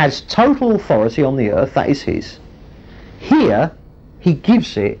Jesus has total authority on the earth, that is his. Here, he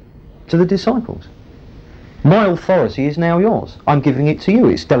gives it to the disciples. My authority is now yours. I'm giving it to you.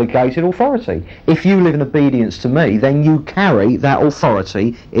 It's delegated authority. If you live in obedience to me, then you carry that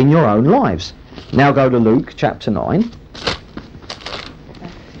authority in your own lives. Now go to Luke chapter 9.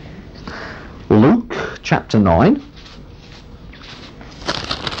 Luke chapter 9.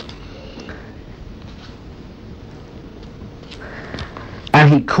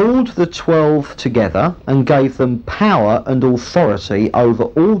 And he called the 12 together and gave them power and authority over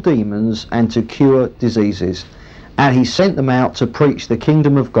all demons and to cure diseases. And he sent them out to preach the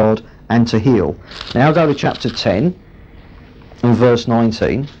kingdom of God and to heal. Now go to chapter 10 and verse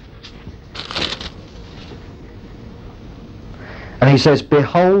 19. And he says,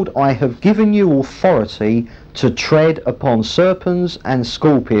 behold, I have given you authority to tread upon serpents and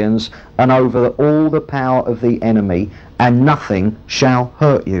scorpions and over all the power of the enemy, and nothing shall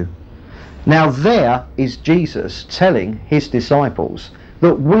hurt you. Now there is Jesus telling his disciples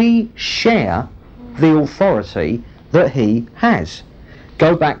that we share the authority that he has.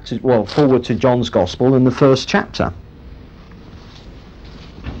 Go back to, forward to John's Gospel in the first chapter.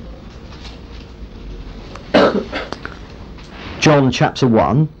 John chapter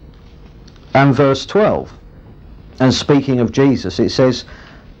 1 and verse 12. And speaking of Jesus, it says,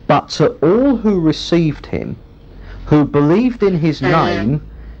 but to all who received him, who believed in his name,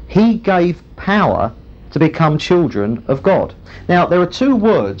 he gave power to become children of God. Now, there are two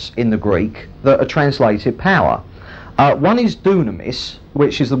words in the Greek that are translated power. One is dunamis,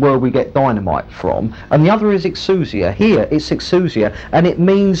 which is the word we get dynamite from, and the other is exousia. Here, it's exousia, and it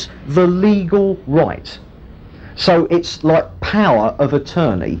means the legal right. So it's like power of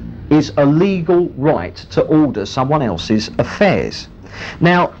attorney is a legal right to order someone else's affairs.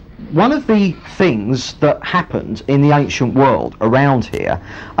 Now, one of the things that happened in the ancient world around here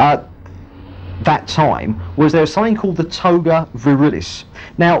that time was there was something called the toga virilis.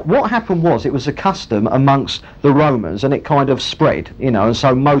 Now, what happened was it was a custom amongst the Romans, and it kind of spread, and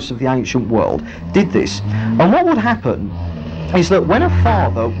so most of the ancient world did this. And what would happen is that when a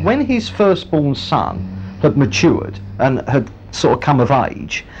father, when his firstborn son had matured and had sort of come of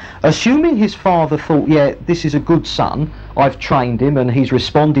age, assuming his father thought, yeah, this is a good son, I've trained him and he's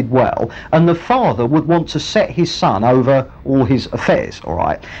responded well, and the father would want to set his son over all his affairs, all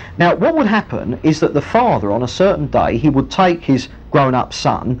right? Now, what would happen is that the father, on a certain day, he would take his grown-up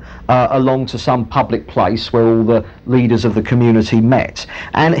son along to some public place where all the leaders of the community met,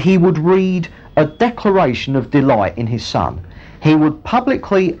 and he would read a declaration of delight in his son. He would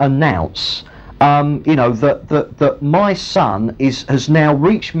publicly announce that my son has now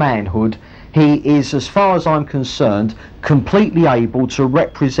reached manhood. He is, as far as I'm concerned, completely able to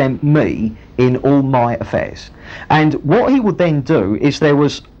represent me in all my affairs. And what he would then do is there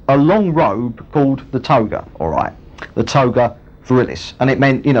was a long robe called the toga, all right, the toga virilis, and it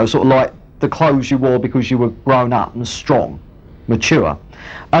meant, sort of like the clothes you wore because you were grown up and strong, mature.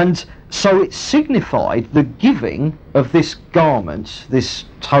 And so it signified the giving of this garment, this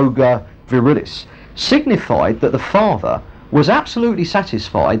toga virilis signified that the Father was absolutely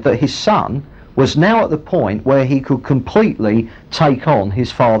satisfied that his Son was now at the point where he could completely take on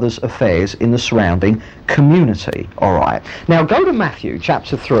his Father's affairs in the surrounding community. Alright, now go to Matthew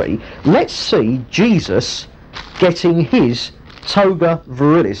chapter 3. Let's see Jesus getting his toga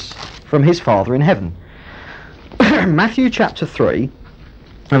virilis from his Father in heaven. Matthew chapter 3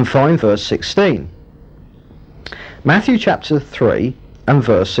 and find verse 16. Matthew chapter 3 and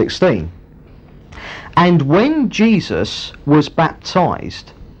verse 16. And when Jesus was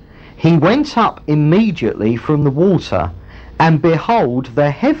baptized, he went up immediately from the water, and behold,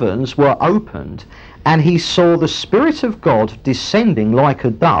 the heavens were opened, and he saw the Spirit of God descending like a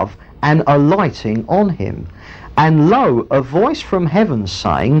dove and alighting on him. And lo, a voice from heaven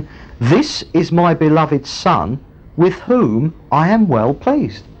saying, This is my beloved Son, with whom I am well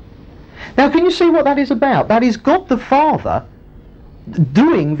pleased. Now, can you see what that is about? That is God the Father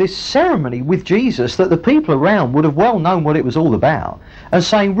doing this ceremony with Jesus that the people around would have well known what it was all about, and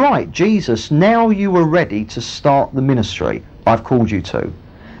saying, right, Jesus, now you are ready to start the ministry I've called you to.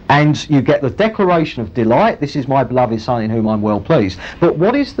 And you get the declaration of delight, this is my beloved Son in whom I'm well pleased. But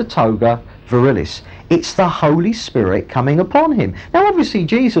what is the toga virilis? It's the Holy Spirit coming upon him. Now obviously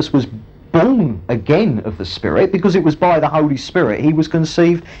Jesus was born again of the Spirit, because it was by the Holy Spirit he was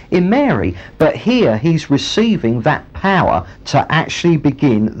conceived in Mary. But here he's receiving that power to actually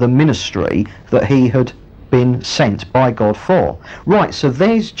begin the ministry that he had been sent by God for. Right, so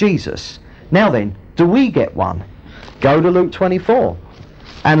there's Jesus. Now then, do we get one? Go to Luke 24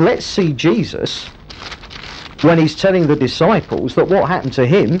 and let's see Jesus when he's telling the disciples that what happened to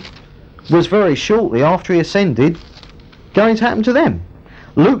him was very shortly after he ascended going to happen to them.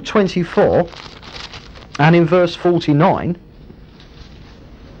 Luke 24 and in verse 49,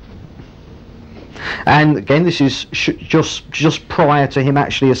 and again this is just prior to him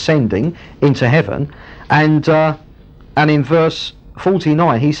actually ascending into heaven, and in verse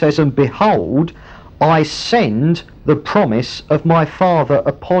 49 he says, and behold, I send the promise of my Father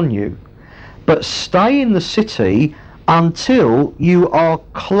upon you, but stay in the city until you are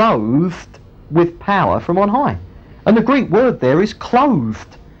clothed with power from on high. And the Greek word there is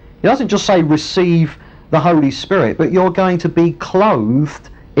clothed. It doesn't just say receive the Holy Spirit, but you're going to be clothed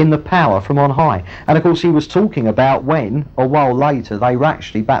in the power from on high. And of course he was talking about when, a while later, they were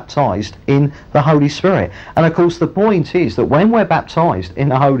actually baptized in the Holy Spirit. And of course the point is that when we're baptized in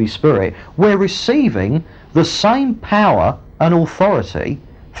the Holy Spirit, we're receiving the same power and authority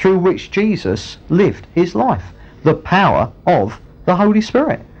through which Jesus lived his life. The power of the Holy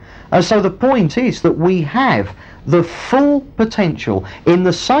Spirit. And so the point is that we have the full potential, in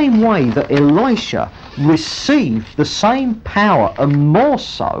the same way that Elisha received the same power, and more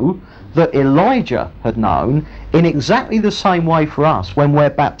so that Elijah had known, in exactly the same way for us, when we're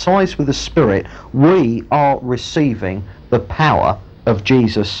baptized with the Spirit, we are receiving the power of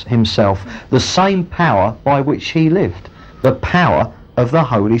Jesus himself, the same power by which he lived, the power of the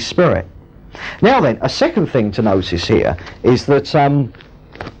Holy Spirit. Now then, a second thing to notice here is that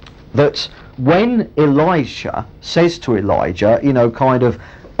that when Elisha says to Elijah, you know, kind of,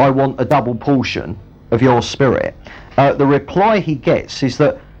 I want a double portion of your Spirit, the reply he gets is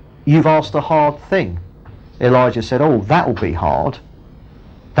that you've asked a hard thing. Elijah said, oh, that'll be hard.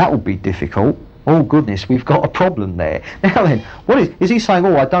 That'll be difficult. Oh goodness, we've got a problem there. Now then, what is he saying,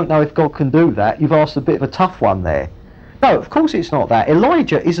 oh, I don't know if God can do that. You've asked a bit of a tough one there. No, of course it's not that.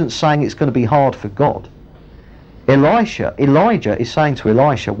 Elijah isn't saying it's going to be hard for God. Elijah is saying to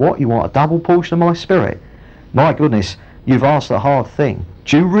Elisha, what, you want a double portion of my Spirit? My goodness, you've asked a hard thing.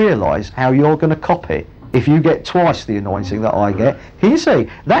 Do you realise how you're going to cop it if you get twice the anointing that I get? Can you see?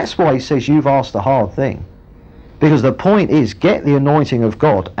 That's why he says you've asked a hard thing. Because the point is, get the anointing of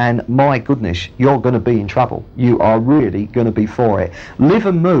God, and my goodness, you're going to be in trouble. You are really going to be for it. Live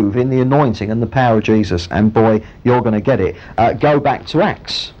and move in the anointing and the power of Jesus, and boy, you're going to get it. Go back to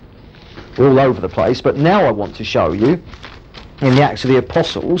Acts. All over the place, but now I want to show you in the Acts of the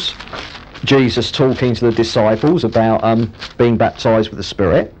Apostles, Jesus talking to the disciples about being baptized with the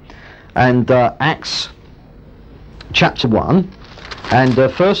Spirit, and Acts chapter 1, and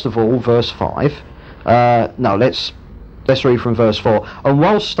first of all verse 5. No, let's read from verse 4. And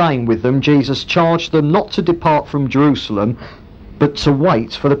while staying with them, Jesus charged them not to depart from Jerusalem, but to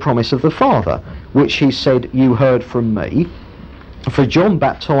wait for the promise of the Father, which he said, you heard from me. For John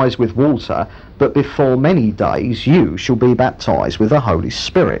baptized with water, but before many days you shall be baptized with the Holy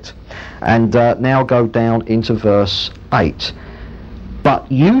Spirit. And now go down into verse 8.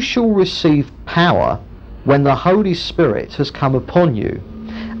 But you shall receive power when the Holy Spirit has come upon you,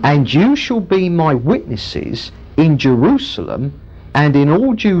 and you shall be my witnesses in Jerusalem and in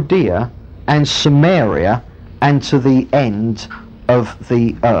all Judea and Samaria and to the end of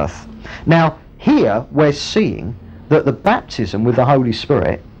the earth. Now, here we're seeing that the baptism with the Holy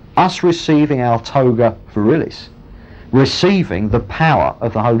Spirit, us receiving our toga virilis, receiving the power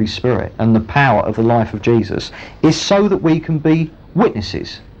of the Holy Spirit and the power of the life of Jesus, is so that we can be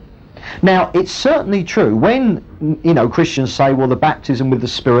witnesses. Now, it's certainly true when, Christians say, well, the baptism with the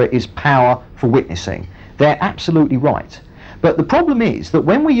Spirit is power for witnessing. They're absolutely right. But the problem is that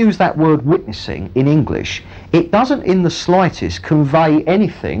when we use that word witnessing in English, it doesn't in the slightest convey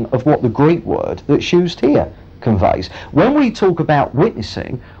anything of what the Greek word that's used here conveys. When we talk about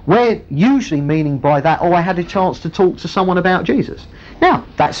witnessing, we're usually meaning by that, I had a chance to talk to someone about Jesus. Now,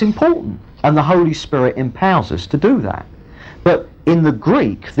 that's important, and the Holy Spirit empowers us to do that. But in the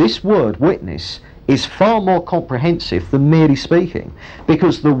Greek, this word witness is far more comprehensive than merely speaking,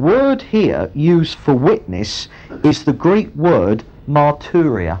 because the word here used for witness is the Greek word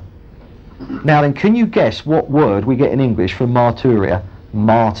martyria. Now then, can you guess what word we get in English from martyria?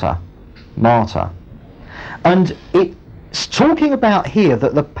 Martyr. Martyr. And it's talking about here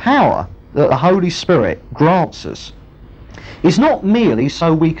that the power that the Holy Spirit grants us is not merely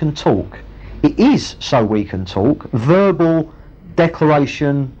so we can talk. It is so we can talk. Verbal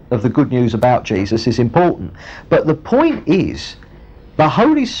declaration of the good news about Jesus is important. But the point is, the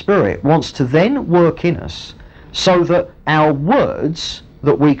Holy Spirit wants to then work in us so that our words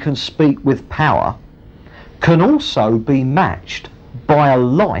that we can speak with power can also be matched by a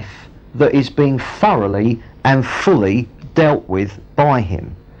life that is being thoroughly and fully dealt with by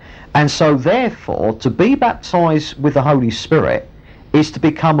Him. And so therefore, to be baptized with the Holy Spirit is to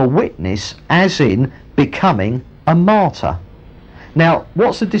become a witness, as in becoming a martyr. Now,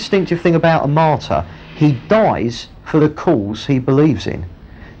 what's the distinctive thing about a martyr? He dies for the cause he believes in.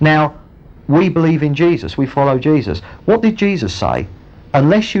 Now, we believe in Jesus, we follow Jesus. What did Jesus say?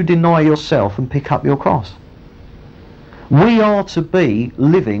 Unless you deny yourself and pick up your cross. We are to be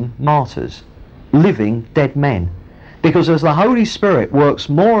living martyrs, living dead men. Because as the Holy Spirit works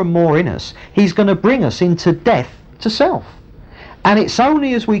more and more in us, He's going to bring us into death to self. And it's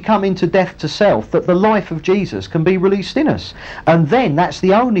only as we come into death to self that the life of Jesus can be released in us. And then that's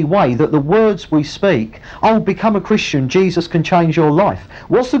the only way that the words we speak, become a Christian, Jesus can change your life.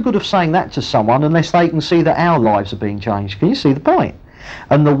 What's the good of saying that to someone unless they can see that our lives are being changed? Can you see the point?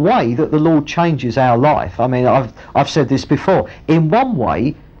 And the way that the Lord changes our life, I've said this before, in one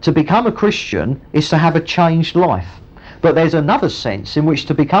way, to become a Christian is to have a changed life. But there's another sense in which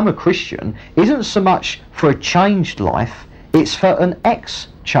to become a Christian isn't so much for a changed life, it's for an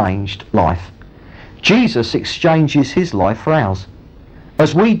ex-changed life. Jesus exchanges His life for ours.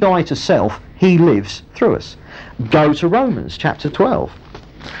 As we die to self, He lives through us. Go to Romans chapter 12.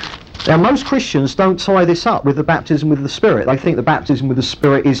 Now, most Christians don't tie this up with the baptism with the Spirit. They think the baptism with the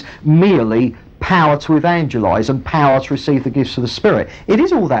Spirit is merely power to evangelize and power to receive the gifts of the Spirit. It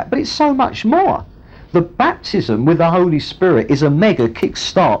is all that, but it's so much more. The baptism with the Holy Spirit is a mega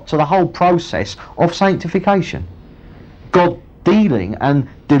kick-start to the whole process of sanctification. God dealing and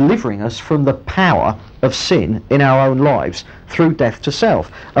delivering us from the power of sin in our own lives through death to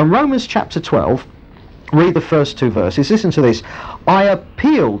self. And Romans chapter 12, read the first two verses. Listen to this. I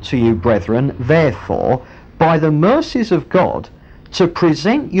appeal to you, brethren, therefore, by the mercies of God, to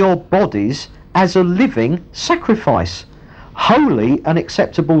present your bodies as a living sacrifice, holy and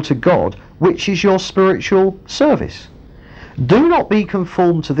acceptable to God, which is your spiritual service. Do not be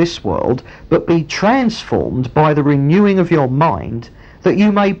conformed to this world, but be transformed by the renewing of your mind, that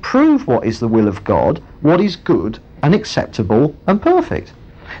you may prove what is the will of God, what is good and acceptable and perfect.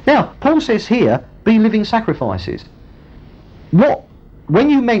 Now, Paul says here, be living sacrifices. When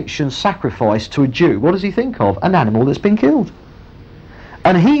you mention sacrifice to a Jew, what does he think of? An animal that's been killed.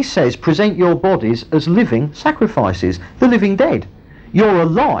 And he says, present your bodies as living sacrifices, the living dead. You're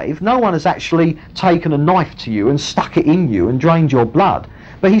alive, no one has actually taken a knife to you and stuck it in you and drained your blood.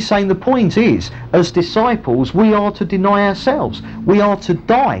 But he's saying the point is, as disciples, we are to deny ourselves. We are to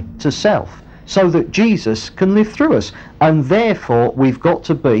die to self so that Jesus can live through us. And therefore, we've got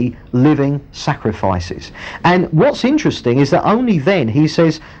to be living sacrifices. And what's interesting is that only then he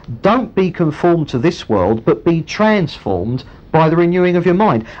says, don't be conformed to this world, but be transformed by the renewing of your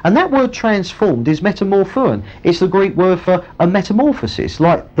mind. And that word transformed is metamorphoon. It's the Greek word for a metamorphosis,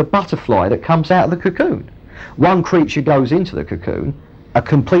 like the butterfly that comes out of the cocoon. One creature goes into the cocoon, a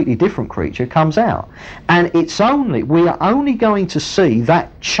completely different creature comes out. And we are only going to see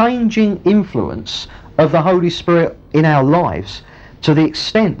that changing influence of the Holy Spirit in our lives to the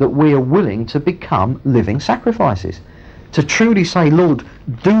extent that we are willing to become living sacrifices. To truly say, Lord,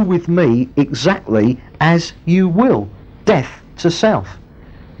 do with me exactly as you will. Death to self.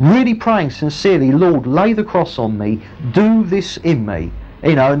 really praying sincerely, Lord, lay the cross on me, do this in me.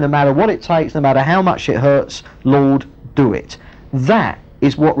 You know, no matter what it takes, no matter how much it hurts, Lord, do it. That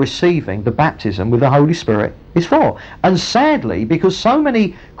is what receiving the baptism with the Holy Spirit is for. And sadly, because so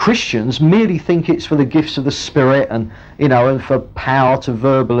many Christians merely think it's for the gifts of the Spirit and, you know, and for power to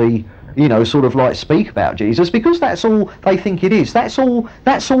verbally, you know, sort of like speak about Jesus, because that's all they think it is. That's all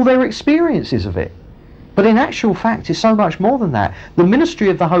their experience is of it. But in actual fact, it's so much more than that. The ministry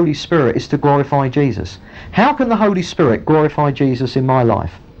of the Holy Spirit is to glorify Jesus. How can the Holy Spirit glorify Jesus in my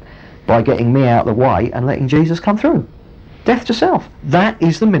life? By getting me out of the way and letting Jesus come through. Death to self. That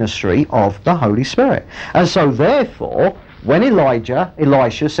is the ministry of the Holy Spirit. And so therefore, when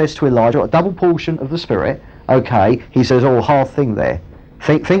Elisha says to Elijah, a double portion of the Spirit, okay, he says, oh, hard thing there.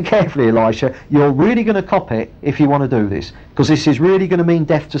 Think carefully, Elisha. You're really going to cop it if you want to do this, because this is really going to mean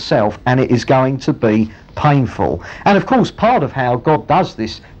death to self, and it is going to be painful. And of course, part of how God does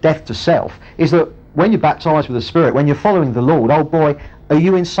this death to self is that when you're baptized with the Spirit, when you're following the Lord, oh boy, are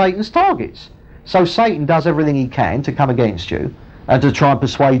you in Satan's targets? So Satan does everything he can to come against you and to try and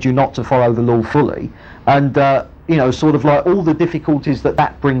persuade you not to follow the Lord fully. And you know, sort of like all the difficulties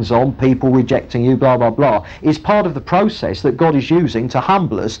that brings on, people rejecting you, blah, blah, blah, is part of the process that God is using to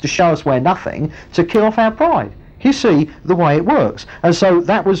humble us, to show us we're nothing, to kill off our pride. You see the way it works. And so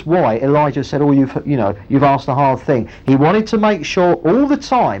that was why Elijah said, oh, you've asked a hard thing. He wanted to make sure all the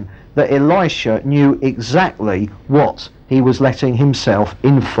time that Elisha knew exactly what he was letting himself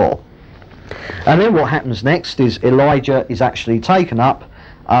in for. And then what happens next is Elijah is actually taken up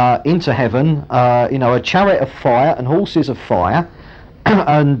into heaven, you know, a chariot of fire and horses of fire.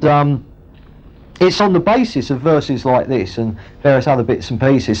 And it's on the basis of verses like this and various other bits and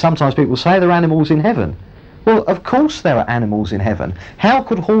pieces. Sometimes people say there are animals in heaven. Well, of course there are animals in heaven. How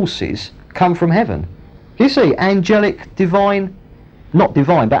could horses come from heaven? You see, angelic, divine, not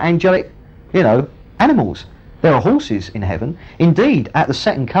divine, but angelic, you know, animals. There are horses in heaven. Indeed, at the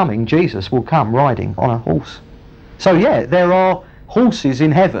second coming, Jesus will come riding on a horse. So yeah, there are horses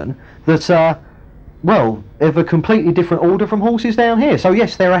in heaven that are, well, of a completely different order from horses down here. So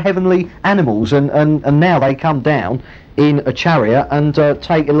yes, there are heavenly animals, and now they come down in a chariot and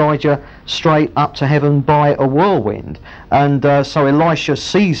take Elijah straight up to heaven by a whirlwind. And so Elisha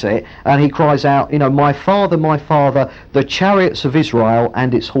sees it and he cries out, you know, my father, the chariots of Israel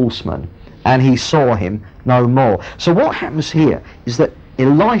and its horsemen. And he saw him no more. So what happens here is that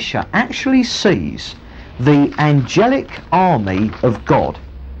Elisha actually sees the angelic army of God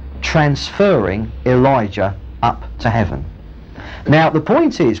transferring Elijah up to heaven. Now the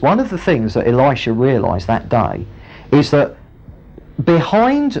point is, one of the things that Elisha realised that day is that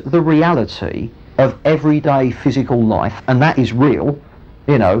behind the reality of everyday physical life, and that is real,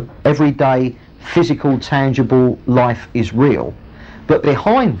 you know, everyday physical tangible life is real, but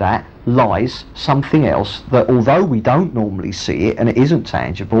behind that lies something else that, although we don't normally see it and it isn't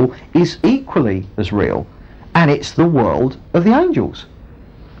tangible, is equally as real, and it's the world of the angels,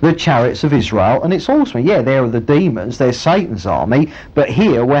 the chariots of Israel and its horsemen. Yeah, there are the demons, there's Satan's army, but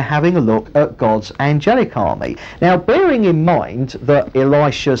here we're having a look at God's angelic army. Now, bearing in mind that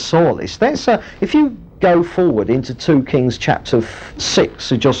Elisha saw this, let's if you go forward into 2 Kings chapter 6,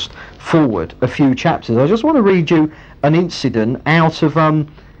 so just forward a few chapters, I just want to read you an incident out of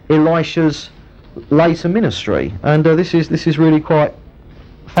Elisha's later ministry, and this is really quite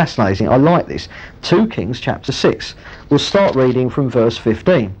fascinating. I like this. 2 Kings chapter 6. We'll start reading from verse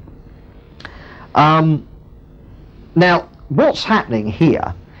 15. Now, what's happening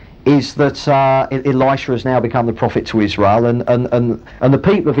here is that Elisha has now become the prophet to Israel, and the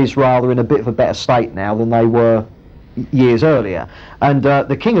people of Israel are in a bit of a better state now than they were years earlier. And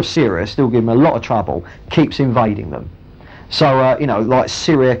the king of Syria, still giving them a lot of trouble, keeps invading them. So, you know, like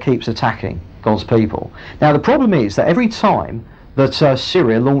Syria keeps attacking God's people. Now, the problem is that every time that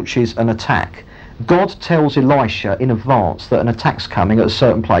Syria launches an attack, God tells Elisha in advance that an attack's coming at a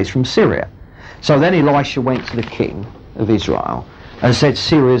certain place from Syria. So then Elisha went to the king of Israel and said,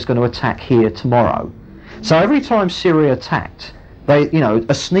 Syria's going to attack here tomorrow. So every time Syria attacked, they, you know,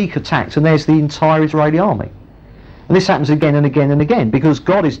 a sneak attacked, and there's the entire Israeli army. And this happens again and again and again, because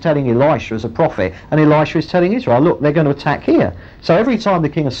God is telling Elisha as a prophet, and Elisha is telling Israel, look, they're going to attack here. So every time the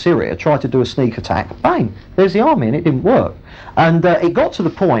king of Syria tried to do a sneak attack, bang, there's the army, and it didn't work. And it got to the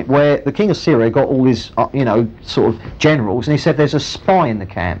point where the king of Syria got all his, you know, sort of generals, and he said, there's a spy in the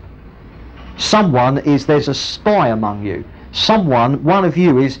camp. There's a spy among you. One of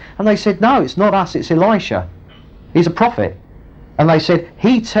you is, and they said, no, it's not us, it's Elisha. He's a prophet. And they said,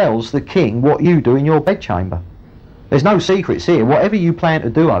 he tells the king what you do in your bedchamber. There's no secrets here. Whatever you plan to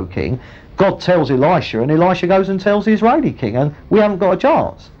do, O king, God tells Elisha, and Elisha goes and tells the Israeli king, and we haven't got a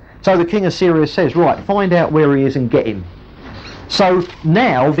chance. So the king of Syria says, right, find out where he is and get him. So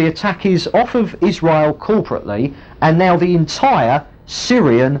now the attack is off of Israel corporately, and now the entire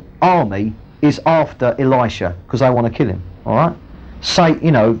Syrian army is after Elisha because they want to kill him. All right. Say,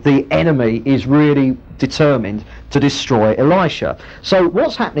 you know, the enemy is really determined to destroy Elisha. So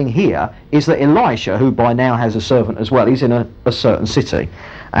what's happening here is that Elisha, who by now has a servant as well, he's in a certain city,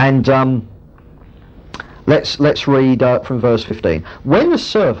 and let's read from verse 15. When the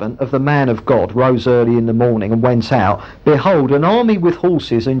servant of the man of God rose early in the morning and went out, behold, an army with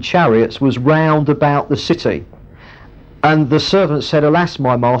horses and chariots was round about the city. And the servant said, alas,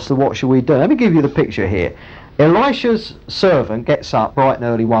 my master, what shall we do? Let me give you the picture here. Elisha's servant gets up bright and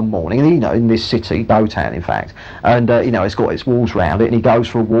early one morning, you know, in this city, Dothan in fact, and you know, it's got its walls round it, and he goes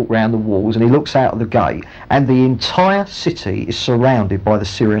for a walk round the walls, and he looks out of the gate, and the entire city is surrounded by the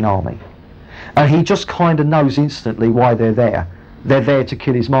Syrian army. And he just kind of knows instantly why they're there. They're there to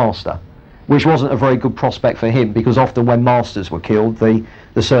kill his master, which wasn't a very good prospect for him, because often when masters were killed,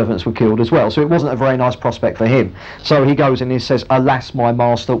 the servants were killed as well. So it wasn't a very nice prospect for him. So he goes and he says, alas, my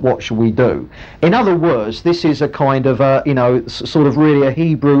master, what shall we do? In other words, this is a kind of, you know, sort of really a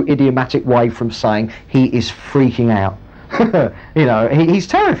Hebrew idiomatic way from saying he is freaking out. You know, he's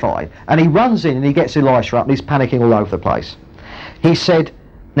terrified. And he runs in and he gets Elisha up and he's panicking all over the place. He said,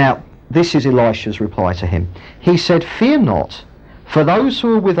 now, this is Elisha's reply to him. He said, fear not, for those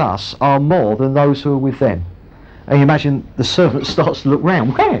who are with us are more than those who are with them. And you imagine the servant starts to look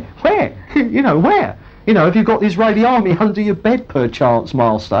round. Where? You know, where? You know, have you got the Israeli army under your bed, perchance,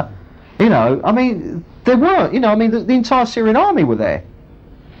 master? You know, I mean, there weren't. You know, I mean, the entire Syrian army were there.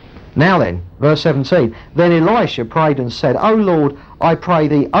 Now then, verse 17. Then Elisha prayed and said, O Lord, I pray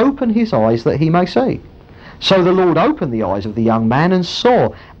thee, open his eyes that he may see. So the Lord opened the eyes of the young man and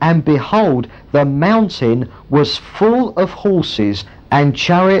saw, and behold, the mountain was full of horses and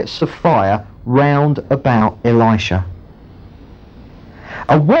chariots of fire round about Elisha.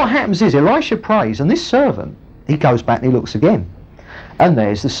 And what happens is Elisha prays, and this servant, he goes back and he looks again, and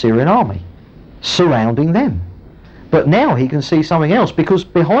there's the Syrian army surrounding them. But now he can see something else, because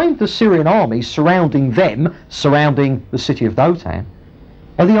behind the Syrian army surrounding them, surrounding the city of Dothan,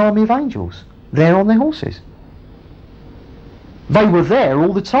 are the army of angels. They're on their horses. They were there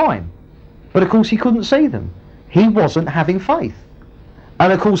all the time, but of course he couldn't see them. He wasn't having faith.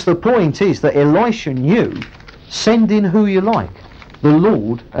 And of course the point is that Elisha knew, send in who you like, the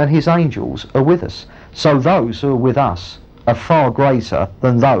Lord and his angels are with us. So those who are with us are far greater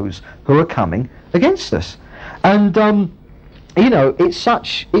than those who are coming against us. And you know, it's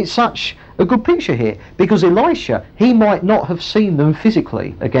such a good picture here, because Elisha, he might not have seen them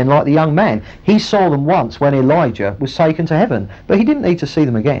physically, again like the young man. He saw them once when Elijah was taken to heaven, but he didn't need to see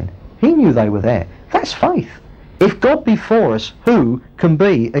them again. He knew they were there. That's faith. If God be for us, who can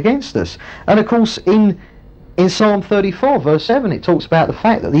be against us? And of course in Psalm 34 verse 7 it talks about the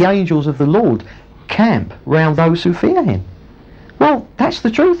fact that the angels of the Lord camp round those who fear him. Well, that's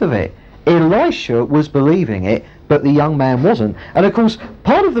the truth of it. Elisha was believing it, but the young man wasn't. And of course,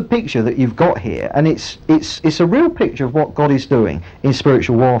 part of the picture that you've got here, and it's a real picture of what God is doing in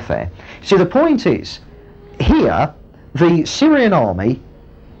spiritual warfare. See, the point is, here, the Syrian army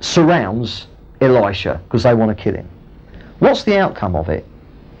surrounds Elisha because they want to kill him. What's the outcome of it?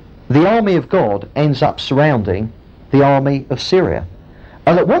 The army of God ends up surrounding the army of Syria.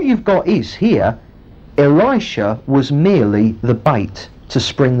 And that what you've got is, here, Elisha was merely the bait to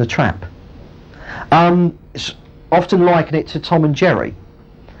spring the trap. It's often liken it to Tom and Jerry.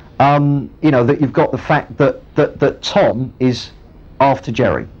 You know, that you've got the fact that Tom is after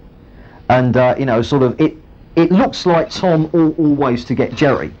Jerry, and you know, sort of it looks like Tom always to get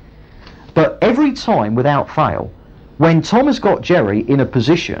Jerry, but every time without fail, when Tom has got Jerry in a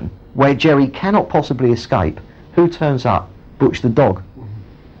position where Jerry cannot possibly escape, who turns up? Butch the dog.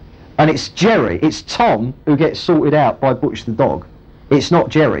 And it's Tom who gets sorted out by Butch the dog. It's not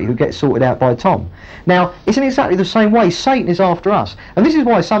Jerry who gets sorted out by Tom. Now, it's in exactly the same way Satan is after us. And this is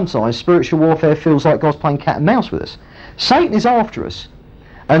why sometimes spiritual warfare feels like God's playing cat and mouse with us. Satan is after us.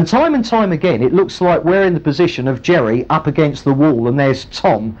 And time again, it looks like we're in the position of Jerry up against the wall, and there's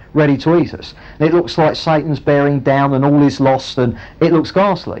Tom ready to eat us. And it looks like Satan's bearing down and all is lost, and it looks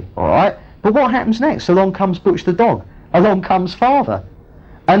ghastly, all right? But what happens next? Along comes Butch the dog. Along comes Father.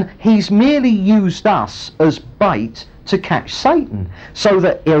 And he's merely used us as bait to catch Satan, so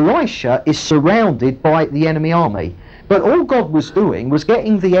that Elisha is surrounded by the enemy army. But all God was doing was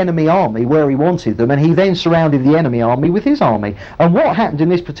getting the enemy army where he wanted them, and he then surrounded the enemy army with his army. And what happened in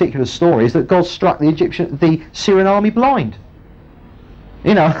this particular story is that God struck the Syrian army blind.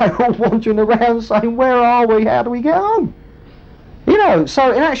 You know, they were all wandering around saying, where are we? How do we get home? You know,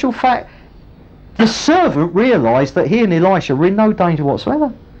 so in actual fact, the servant realised that he and Elisha were in no danger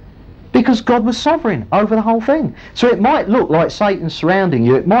whatsoever, because God was sovereign over the whole thing. So it might look like Satan's surrounding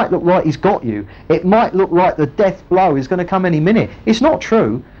you, it might look like he's got you, it might look like the death blow is going to come any minute. It's not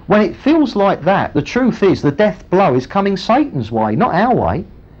true. When it feels like that, the truth is the death blow is coming Satan's way, not our way.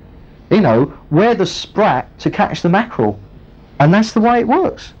 You know, we're the sprat to catch the mackerel, and that's the way it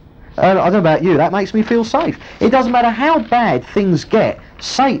works. I don't know about you, that makes me feel safe. It doesn't matter how bad things get,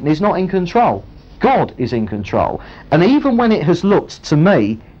 Satan is not in control. God is in control. And even when it has looked to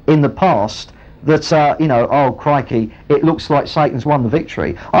me in the past that, you know, oh crikey, it looks like Satan's won the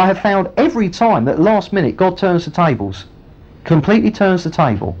victory, I have found every time that last minute God turns the tables, completely turns the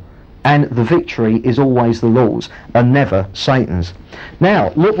table, and the victory is always the Lord's and never Satan's.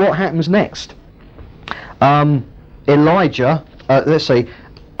 Now, look what happens next. Elijah, let's see,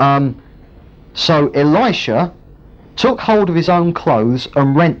 so Elisha took hold of his own clothes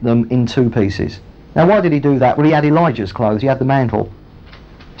and rent them in 2 pieces. Now why did he do that? Well, he had Elijah's clothes, he had the mantle.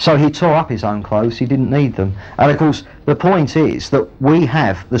 So he tore up his own clothes, he didn't need them. And of course, the point is that we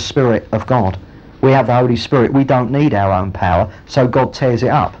have the Spirit of God. We have the Holy Spirit, we don't need our own power, so God tears it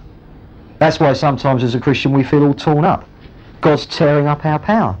up. That's why sometimes as a Christian we feel all torn up. God's tearing up our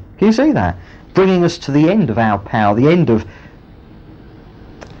power. Can you see that? Bringing us to the end of our power, the end of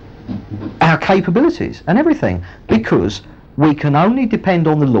our capabilities and everything, because we can only depend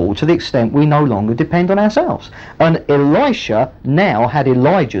on the Lord to the extent we no longer depend on ourselves. And Elisha now had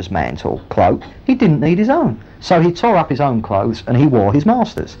Elijah's mantle, cloak. He didn't need his own. So he tore up his own clothes and he wore his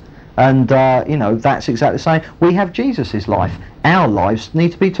master's. And, you know, that's exactly the same. We have Jesus' life. Our lives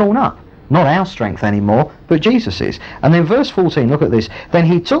need to be torn up. Not our strength anymore, but Jesus's. And then verse 14, look at this. Then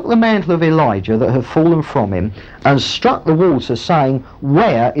he took the mantle of Elijah that had fallen from him and struck the water, saying,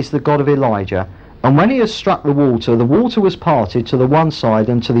 where is the God of Elijah? And when he had struck the water was parted to the one side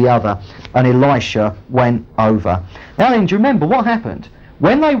and to the other, and Elisha went over. Now then, do you remember what happened?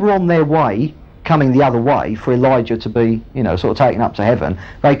 When they were on their way, coming the other way, for Elijah to be, you know, sort of taken up to heaven,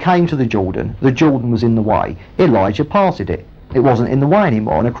 they came to the Jordan. The Jordan was in the way. Elijah parted it. It wasn't in the way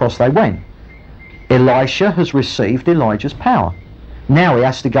anymore, and across they went. Elisha has received Elijah's power. Now he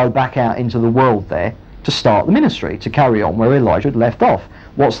has to go back out into the world there to start the ministry, to carry on where Elijah had left off.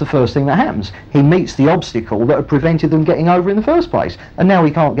 What's the first thing that happens? He meets the obstacle that had prevented them getting over in the first place, and now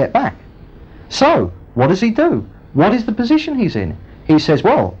he can't get back. So, what does he do? What is the position he's in? He says,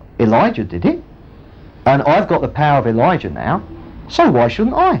 well, Elijah did it, and I've got the power of Elijah now, so why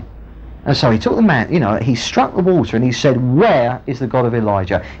shouldn't I? And so he took the man, you know, he struck the water and he said, where is the God of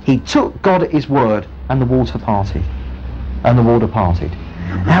Elijah? He took God at his word and the water parted. And the water parted.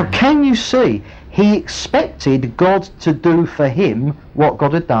 Now can you see, he expected God to do for him what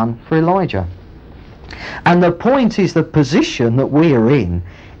God had done for Elijah. And the point is, the position that we are in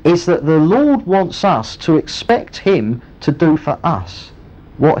is that the Lord wants us to expect him to do for us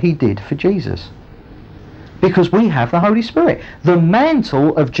what he did for Jesus. Because we have the Holy Spirit. The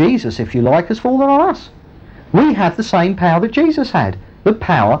mantle of Jesus, if you like, has fallen on us. We have the same power that Jesus had, the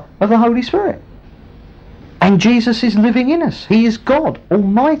power of the Holy Spirit. And Jesus is living in us. He is God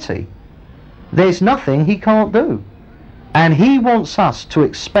Almighty. There's nothing he can't do. And he wants us to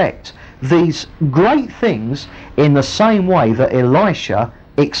expect these great things in the same way that Elisha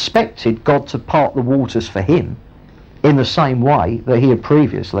expected God to part the waters for him, in the same way that he had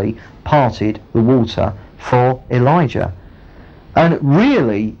previously parted the water for Elijah. And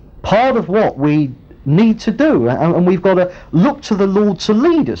really, part of what we need to do, and we've got to look to the Lord to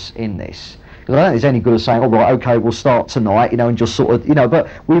lead us in this. Because I don't think it's any good as saying, all right, okay, we'll start tonight, you know, and just sort of, you know, but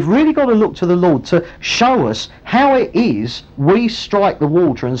we've really got to look to the Lord to show us how it is we strike the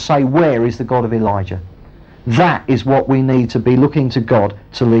water and say, where is the God of Elijah? That is what we need to be looking to God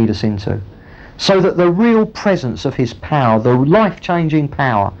to lead us into. So that the real presence of his power, the life-changing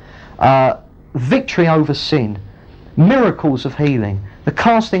power, victory over sin, miracles of healing, the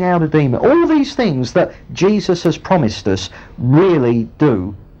casting out of demons, all these things that Jesus has promised us really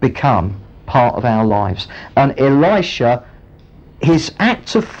do become part of our lives. And Elisha, his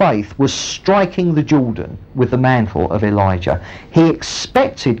act of faith was striking the Jordan with the mantle of Elijah. He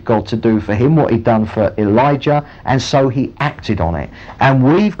expected God to do for him what he'd done for Elijah, and so he acted on it. And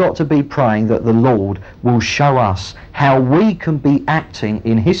we've got to be praying that the Lord will show us how we can be acting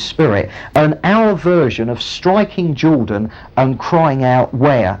in his Spirit, and our version of striking Jordan and crying out,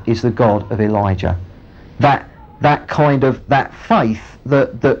 where is the God of Elijah? That kind of, that faith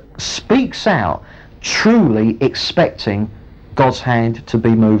that speaks out, truly expecting God's hand to be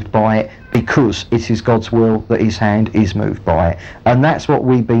moved by it, because it is God's will that his hand is moved by it. And that's what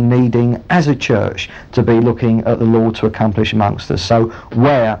we've been needing as a church, to be looking at the Lord to accomplish amongst us. So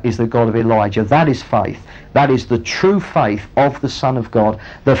where is the God of Elijah? That is faith. That is the true faith of the Son of God,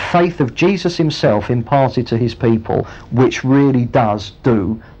 the faith of Jesus himself imparted to his people, which really does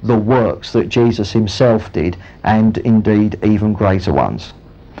do the works that Jesus himself did, and indeed even greater ones.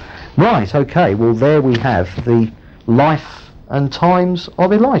 Right, okay, well there we have the life and times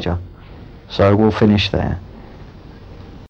of Elijah. So we'll finish there.